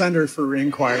of the Center for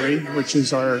Inquiry, which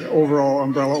is our overall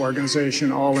umbrella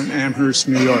organization, all in Amherst,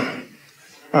 New York.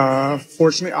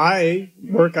 Fortunately, I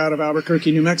work out of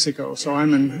Albuquerque, New Mexico, so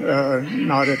I'm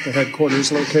not at the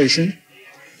headquarters location.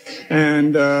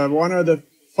 And one of the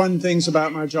fun things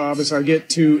about my job is I get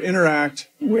to interact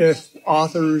with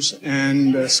authors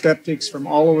and skeptics from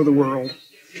all over the world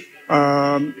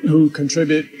who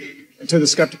contribute to the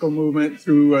skeptical movement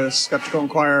through Skeptical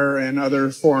Inquirer and other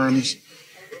forums.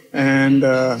 And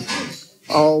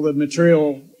all the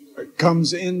material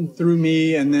comes in through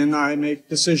me, and then I make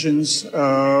decisions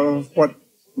of what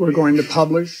we're going to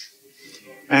publish,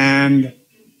 and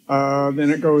then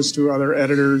it goes to other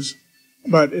editors.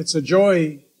 But it's a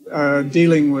joy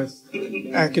dealing with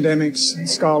academics,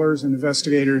 scholars, and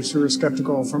investigators who are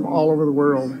skeptical from all over the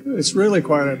world. It's really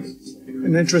quite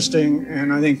an interesting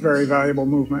and I think very valuable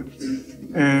movement,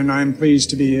 and I'm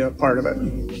pleased to be a part of it.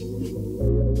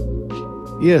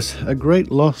 Yes, a great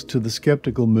loss to the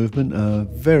skeptical movement. A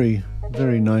very,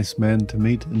 very nice man to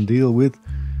meet and deal with.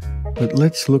 But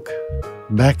let's look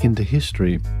back into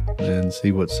history and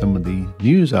see what some of the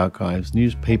news archives,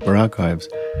 newspaper archives,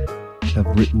 have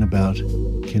written about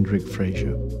Kendrick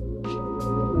Frazier.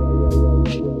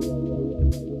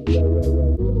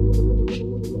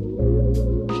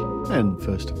 And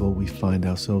first of all, we find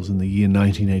ourselves in the year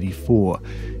 1984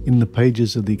 in the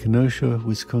pages of the Kenosha,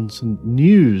 Wisconsin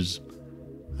News.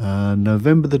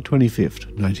 November the 25th,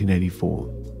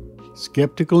 1984.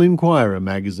 Skeptical Inquirer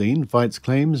magazine fights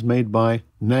claims made by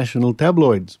national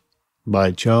tabloids,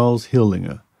 by Charles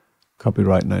Hillinger.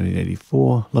 Copyright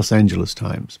 1984, Los Angeles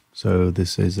Times. So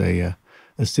this is a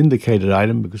syndicated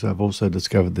item because I've also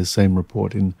discovered this same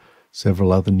report in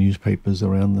several other newspapers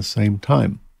around the same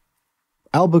time.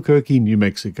 Albuquerque, New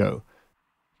Mexico.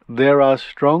 There are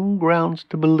strong grounds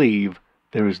to believe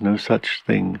there is no such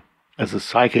thing as a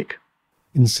psychic,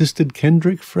 insisted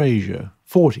Kendrick Frazier,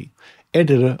 40,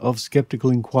 editor of Skeptical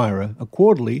Inquirer, a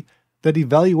quarterly that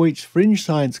evaluates fringe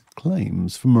science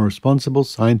claims from a responsible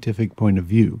scientific point of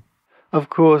view. Of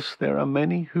course, there are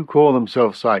many who call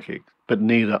themselves psychics, but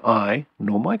neither I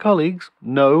nor my colleagues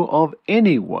know of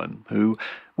anyone who,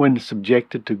 when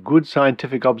subjected to good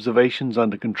scientific observations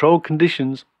under controlled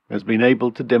conditions, has been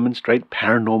able to demonstrate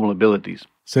paranormal abilities,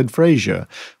 said Frazier,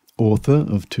 author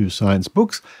of 2 science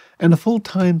books and a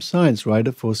full-time science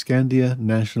writer for Scandia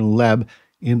National Lab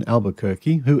in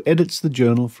Albuquerque, who edits the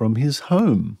journal from his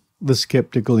home. The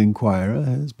Skeptical Inquirer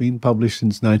has been published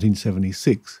since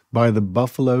 1976 by the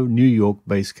Buffalo, New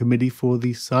York-based Committee for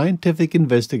the Scientific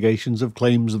Investigations of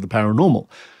Claims of the Paranormal,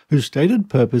 whose stated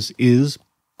purpose is,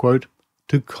 quote,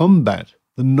 to combat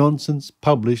the nonsense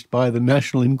published by the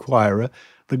National Enquirer,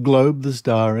 the Globe, the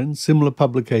Star, and similar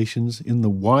publications in the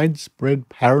widespread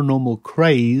paranormal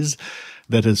craze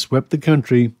that has swept the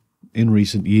country in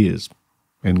recent years,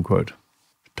 end quote.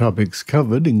 Topics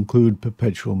covered include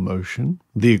perpetual motion,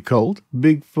 the occult,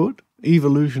 Bigfoot,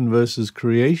 evolution versus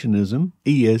creationism,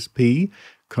 ESP,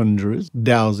 conjurers,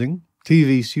 dowsing,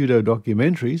 TV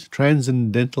pseudo-documentaries,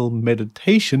 transcendental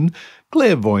meditation,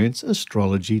 clairvoyance,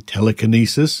 astrology,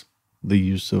 telekinesis, the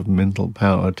use of mental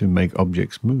power to make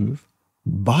objects move,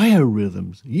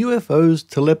 biorhythms, UFOs,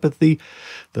 telepathy,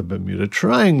 the Bermuda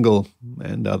Triangle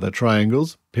and other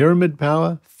triangles, pyramid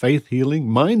power, faith healing,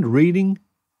 mind reading,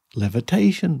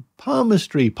 levitation,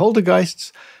 palmistry,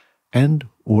 poltergeists, and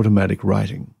automatic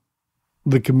writing.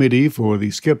 The Committee for the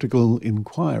Skeptical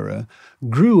Inquirer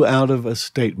grew out of a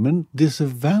statement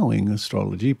disavowing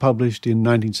astrology published in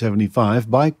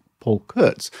 1975 by Paul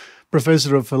Kurtz,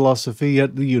 professor of philosophy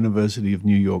at the University of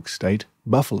New York State,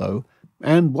 Buffalo,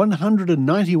 and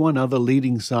 191 other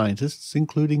leading scientists,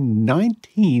 including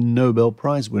 19 Nobel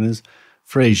Prize winners,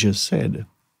 Fraser said.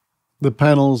 The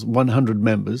panel's 100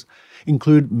 members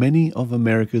include many of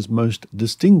America's most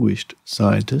distinguished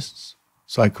scientists,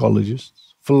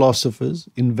 psychologists, philosophers,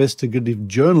 investigative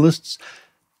journalists,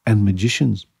 and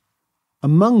magicians.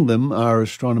 Among them are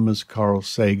astronomers Carl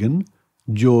Sagan,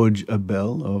 George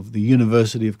Abel of the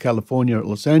University of California at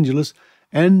Los Angeles,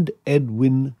 and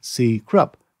Edwin C.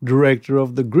 Krupp, director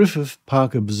of the Griffith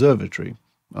Park Observatory,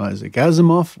 Isaac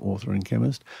Asimov, author and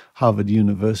chemist, Harvard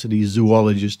University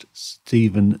zoologist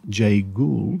Stephen Jay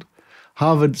Gould,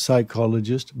 Harvard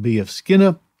psychologist B.F.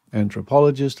 Skinner,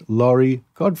 anthropologist Laurie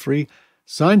Godfrey,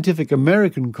 Scientific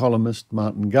American columnist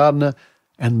Martin Gardner,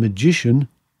 and magician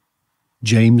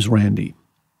James Randi.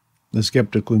 The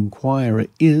Skeptical Inquirer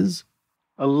is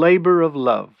a labor of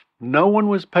love. No one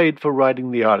was paid for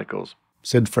writing the articles,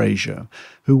 said Fraser,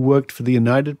 who worked for the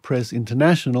United Press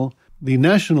International, the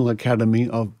National Academy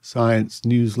of Science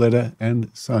newsletter and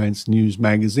Science News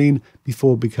magazine,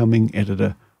 before becoming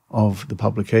editor of the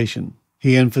publication.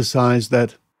 He emphasized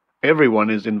that everyone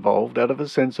is involved out of a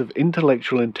sense of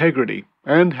intellectual integrity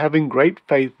and having great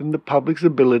faith in the public's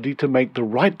ability to make the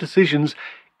right decisions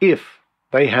if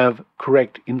they have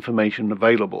correct information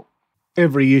available.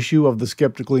 Every issue of the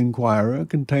Skeptical Inquirer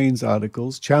contains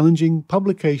articles challenging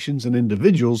publications and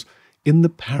individuals in the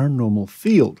paranormal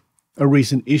field. A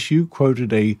recent issue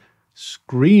quoted a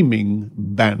screaming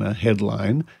banner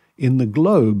headline in the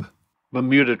Globe,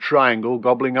 "Bermuda Triangle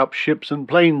gobbling up ships and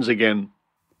planes again."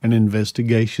 An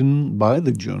investigation by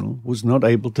the journal was not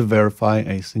able to verify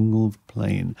a single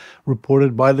plane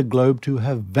reported by the Globe to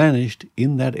have vanished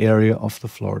in that area off the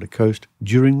Florida coast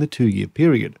during the 2-year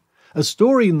period. A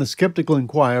story in the Skeptical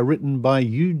Inquirer written by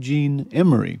Eugene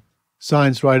Emery,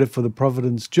 science writer for the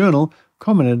Providence Journal,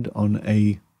 commented on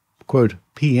a, quote,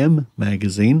 PM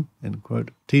magazine, end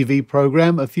quote, TV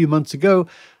program a few months ago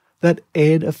that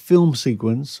aired a film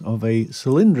sequence of a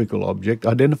cylindrical object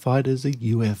identified as a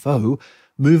UFO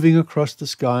moving across the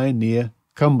sky near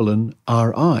Cumberland,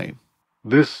 RI.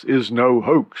 "This is no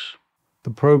hoax,"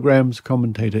 the program's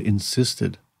commentator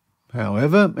insisted.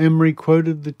 However, Emery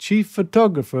quoted the chief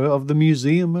photographer of the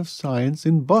Museum of Science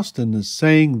in Boston as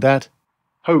saying that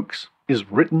hoax is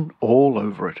written all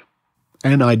over it,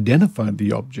 and identified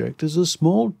the object as a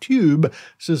small tube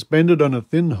suspended on a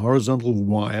thin horizontal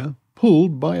wire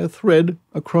pulled by a thread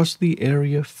across the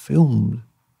area filmed.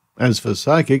 As for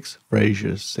psychics,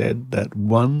 Fraser said that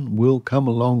one will come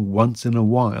along once in a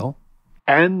while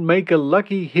and make a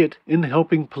lucky hit in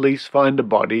helping police find a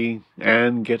body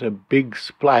and get a big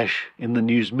splash in the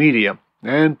news media,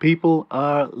 and people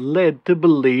are led to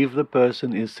believe the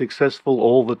person is successful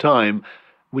all the time,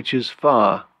 which is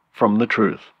far from the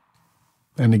truth.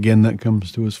 And again, that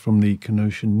comes to us from the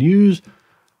Kenosha News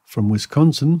from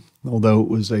Wisconsin, although it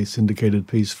was a syndicated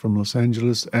piece from Los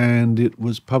Angeles, and it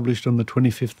was published on the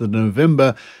 25th of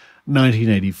November,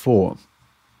 1984.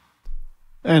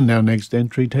 And our next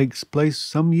entry takes place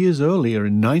some years earlier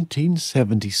in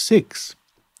 1976.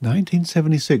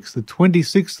 1976, the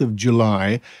 26th of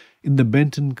July, in the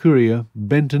Benton Courier,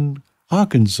 Benton,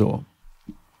 Arkansas.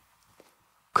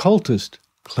 Cultist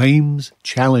claims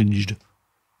challenged,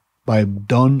 by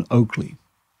Don Oakley.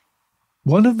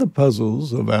 One of the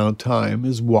puzzles of our time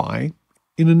is why,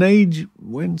 in an age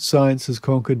when science has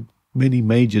conquered many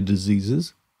major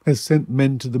diseases, has sent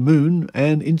men to the moon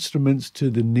and instruments to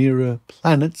the nearer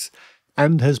planets,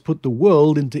 and has put the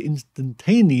world into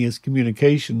instantaneous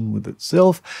communication with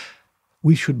itself,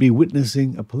 we should be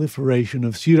witnessing a proliferation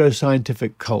of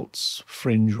pseudoscientific cults,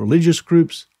 fringe religious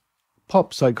groups,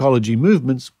 pop psychology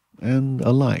movements, and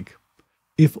alike.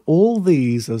 If all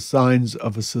these are signs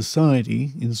of a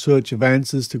society in search of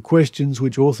answers to questions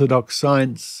which orthodox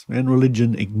science and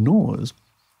religion ignores,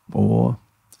 or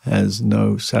has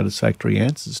no satisfactory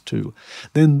answers to,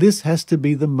 then this has to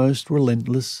be the most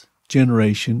relentless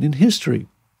generation in history,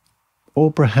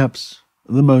 or perhaps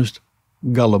the most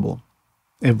gullible.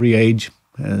 Every age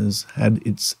has had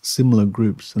its similar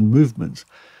groups and movements,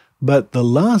 but the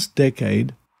last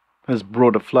decade has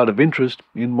brought a flood of interest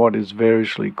in what is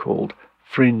variously called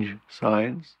fringe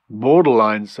science,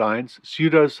 borderline science,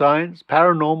 pseudoscience,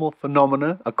 paranormal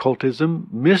phenomena, occultism,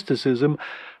 mysticism,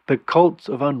 the cults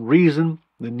of unreason,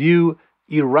 the new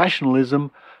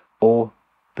irrationalism, or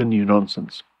the new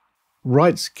nonsense.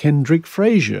 Writes Kendrick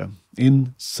Fraser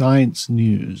in Science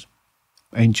News.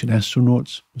 Ancient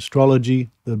astronauts, astrology,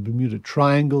 the Bermuda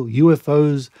Triangle,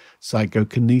 UFOs,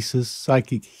 psychokinesis,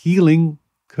 psychic healing,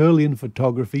 Kirlian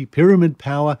photography, pyramid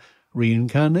power,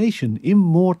 reincarnation,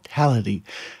 immortality,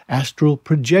 astral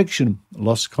projection,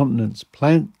 lost continents,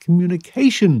 plant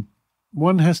communication.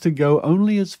 One has to go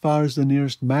only as far as the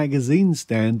nearest magazine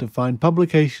stand to find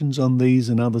publications on these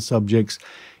and other subjects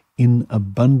in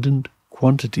abundant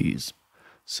quantities.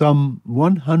 Some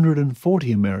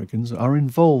 140 Americans are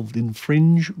involved in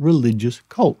fringe religious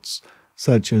cults,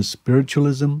 such as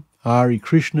spiritualism, Hare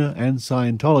Krishna, and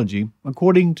Scientology,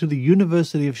 according to the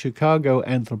University of Chicago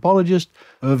anthropologist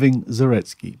Irving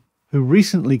Zaretsky, who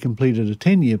recently completed a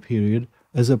 10-year period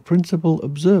as a principal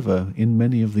observer in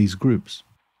many of these groups.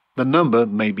 The number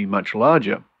may be much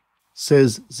larger,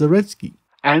 says Zaretsky,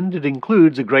 and it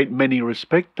includes a great many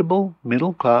respectable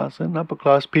middle-class and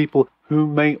upper-class people who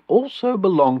may also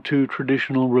belong to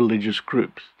traditional religious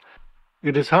groups.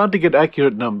 It is hard to get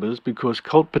accurate numbers because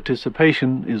cult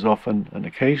participation is often an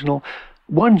occasional,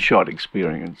 one-shot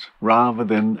experience rather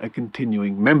than a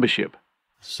continuing membership.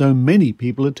 So many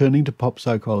people are turning to pop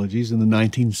psychologies in the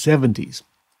 1970s,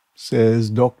 says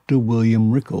Dr.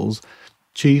 William Rickles,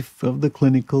 chief of the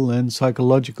Clinical and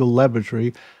Psychological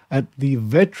Laboratory at the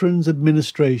Veterans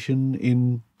Administration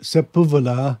in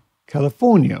Sepulveda,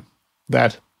 California,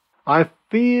 that I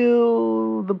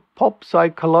feel the pop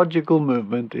psychological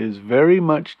movement is very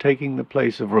much taking the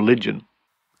place of religion.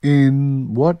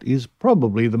 In what is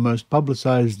probably the most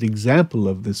publicized example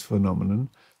of this phenomenon,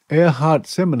 Earhart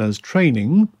Seminars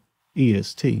Training,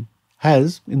 EST,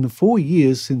 has, in the 4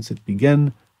 years since it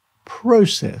began,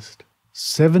 processed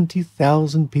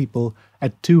 70,000 people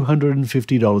at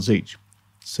 $250 each.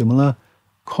 Similar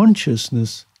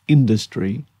consciousness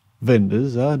industry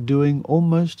vendors are doing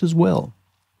almost as well.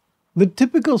 The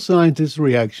typical scientist's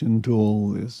reaction to all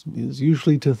this is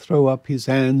usually to throw up his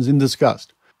hands in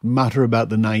disgust, mutter about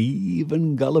the naive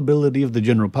and gullibility of the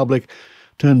general public,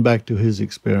 turn back to his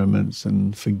experiments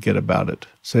and forget about it,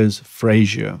 says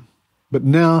Frazier. But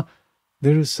now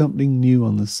there is something new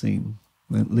on the scene,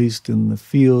 at least in the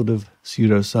field of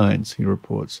pseudoscience, he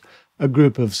reports. A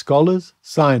group of scholars,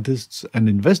 scientists, and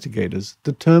investigators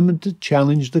determined to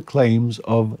challenge the claims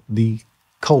of the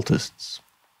cultists.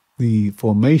 The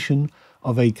formation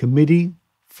of a committee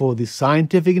for the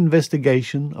scientific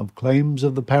investigation of claims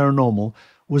of the paranormal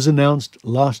was announced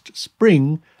last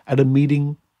spring at a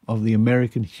meeting of the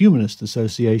American Humanist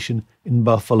Association in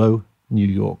Buffalo, New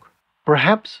York.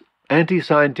 Perhaps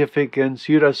anti-scientific and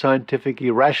pseudoscientific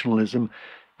irrationalism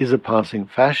is a passing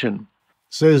fashion,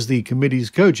 says the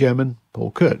committee's co-chairman, Paul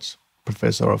Kurtz,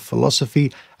 professor of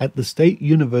philosophy at the State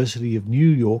University of New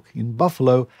York in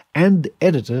Buffalo and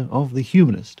editor of The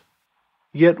Humanist.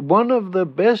 Yet one of the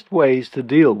best ways to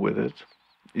deal with it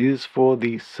is for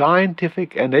the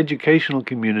scientific and educational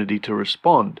community to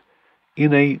respond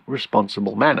in a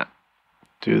responsible manner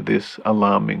to this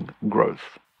alarming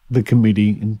growth. The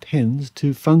committee intends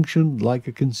to function like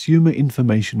a consumer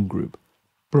information group,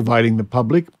 providing the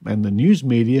public and the news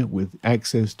media with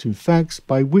access to facts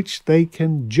by which they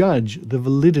can judge the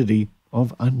validity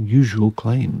of unusual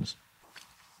claims.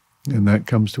 And that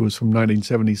comes to us from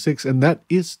 1976, and that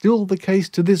is still the case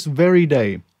to this very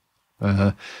day,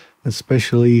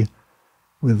 especially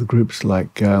with groups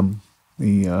like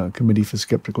the Committee for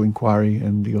Skeptical Inquiry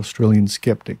and the Australian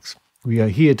Skeptics. We are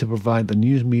here to provide the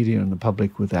news media and the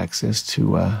public with access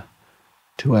to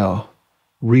our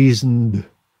reasoned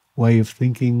way of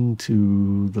thinking,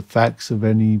 to the facts of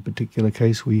any particular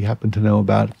case we happen to know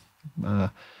about.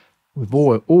 We've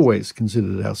always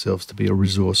considered ourselves to be a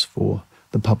resource for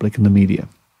the public and the media.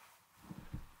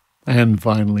 And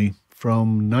finally,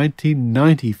 from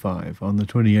 1995, on the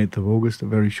 28th of August, a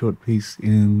very short piece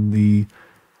in the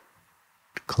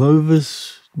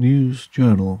Clovis News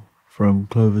Journal from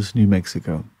Clovis, New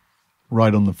Mexico.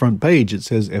 Right on the front page it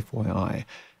says, FYI,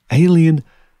 alien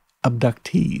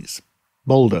abductees.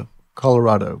 Boulder,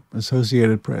 Colorado,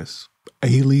 Associated Press.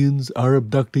 Aliens are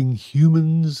abducting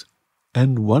humans,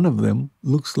 and one of them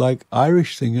looks like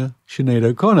Irish singer Sinead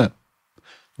O'Connor.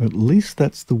 At least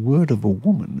that's the word of a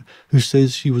woman who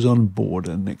says she was on board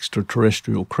an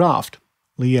extraterrestrial craft.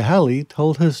 Leah Halley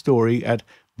told her story at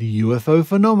the UFO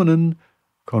Phenomenon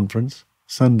Conference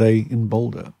Sunday in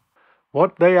Boulder.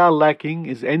 What they are lacking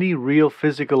is any real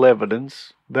physical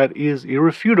evidence that is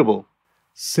irrefutable,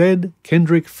 said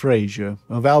Kendrick Frazier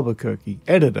of Albuquerque,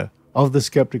 editor of The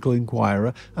Skeptical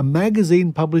Inquirer, a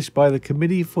magazine published by the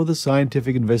Committee for the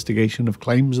Scientific Investigation of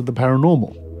Claims of the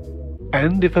Paranormal.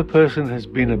 And if a person has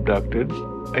been abducted,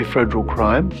 a federal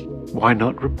crime, why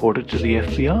not report it to the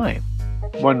FBI?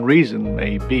 One reason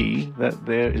may be that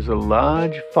there is a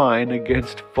large fine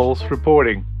against false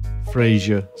reporting,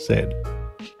 Frazier said.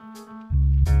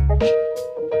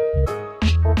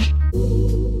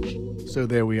 So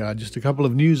there we are, just a couple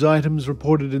of news items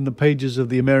reported in the pages of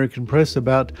the American press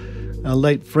about our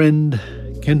late friend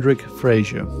Kendrick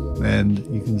Frazier. And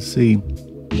you can see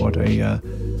what a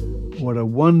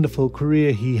wonderful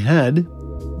career he had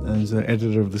as an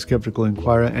editor of the Skeptical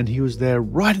Inquirer, and he was there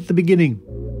right at the beginning,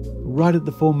 right at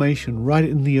the formation, right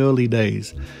in the early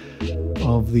days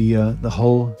of the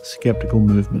whole skeptical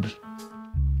movement.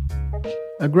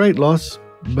 A great loss,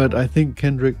 but I think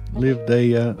Kendrick lived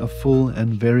a full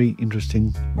and very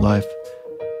interesting life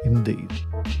indeed.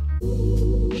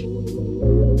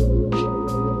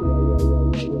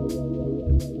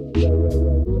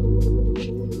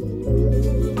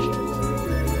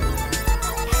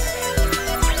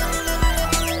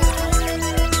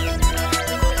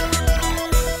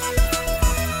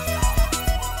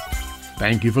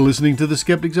 Thank you for listening to the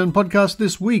Skeptic Zone podcast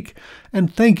this week,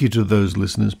 and thank you to those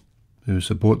listeners who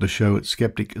support the show at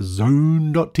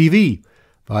skepticzone.tv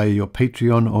via your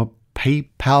Patreon or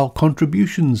PayPal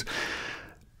contributions,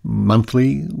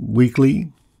 monthly,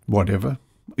 weekly, whatever.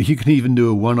 You can even do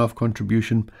a one-off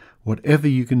contribution. Whatever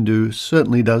you can do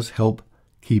certainly does help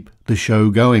keep the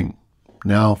show going.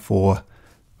 Now for,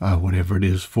 whatever it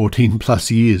is, 14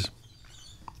 plus years.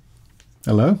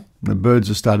 Hello? The birds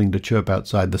are starting to chirp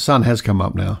outside. The sun has come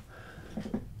up now.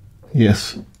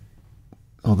 Yes.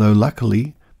 Although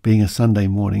luckily, being a Sunday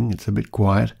morning, it's a bit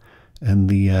quiet and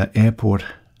the airport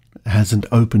hasn't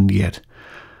opened yet.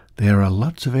 There are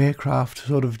lots of aircraft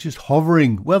sort of just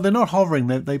hovering. Well, they're not hovering.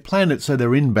 They plan it so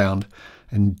they're inbound.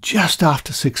 And just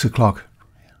after 6 o'clock,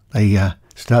 they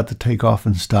start to take off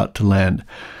and start to land.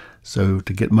 So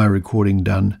to get my recording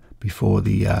done before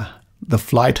the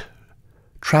flight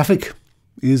traffic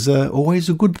is always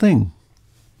a good thing.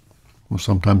 Well,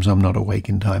 sometimes I'm not awake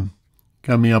in time.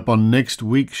 Coming up on next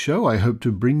week's show, I hope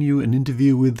to bring you an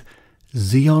interview with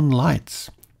Xeon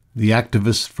Lights, the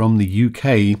activist from the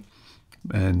UK,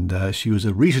 and she was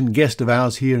a recent guest of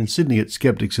ours here in Sydney at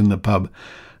Skeptics in the Pub.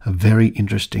 A very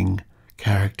interesting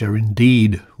character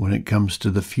indeed when it comes to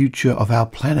the future of our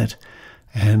planet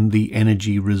and the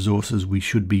energy resources we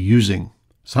should be using.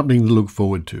 Something to look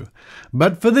forward to.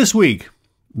 But for this week,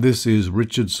 this is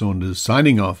Richard Saunders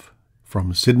signing off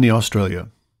from Sydney, Australia.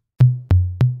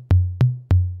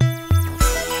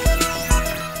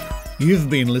 You've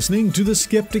been listening to the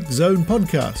Skeptic Zone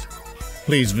podcast.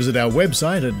 Please visit our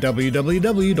website at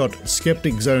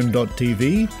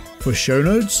www.skepticzone.tv for show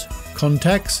notes,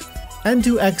 contacts, and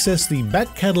to access the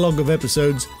back catalogue of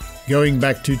episodes going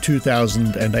back to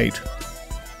 2008.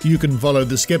 You can follow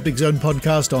the Skeptic Zone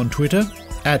podcast on Twitter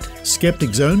at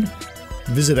Skeptic Zone,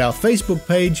 visit our Facebook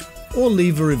page, or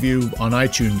leave a review on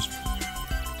iTunes.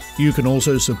 You can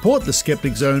also support the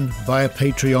Skeptic Zone via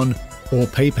Patreon or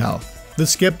PayPal. The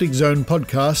Skeptic Zone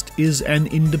podcast is an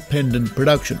independent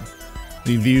production.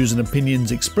 The views and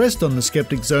opinions expressed on the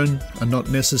Skeptic Zone are not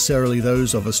necessarily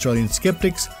those of Australian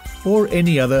skeptics or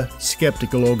any other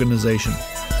skeptical organisation.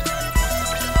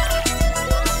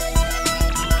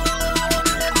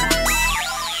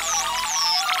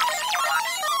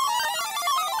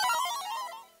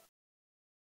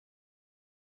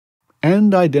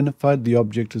 And identified the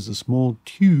object as a small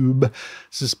tube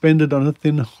suspended on a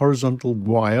thin horizontal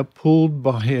wire pulled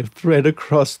by a thread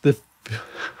across the...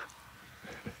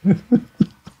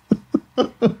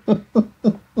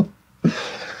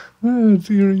 Oh,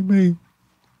 dearie me.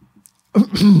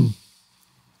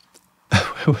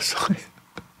 Where was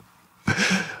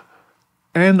I?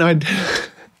 And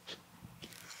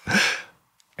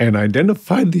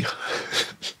identified the...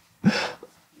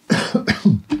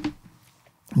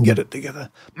 Get it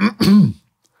together.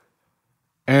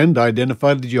 And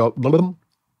identified the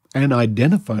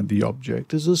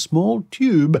object as a small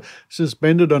tube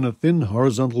suspended on a thin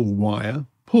horizontal wire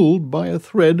pulled by a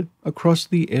thread across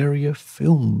the area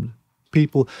filmed.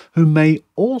 People who may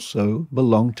also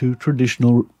belong to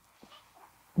traditional...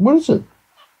 What is it?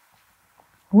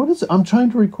 What is it? I'm trying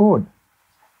to record.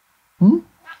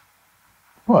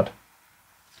 What?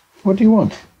 What do you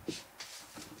want?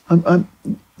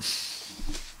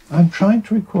 I'm trying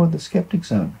to record the Skeptic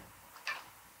Zone.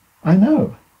 I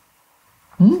know.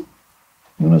 You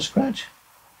want to scratch?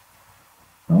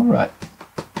 All right.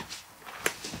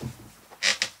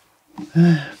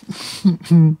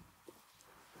 The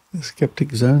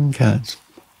Skeptic Zone cards.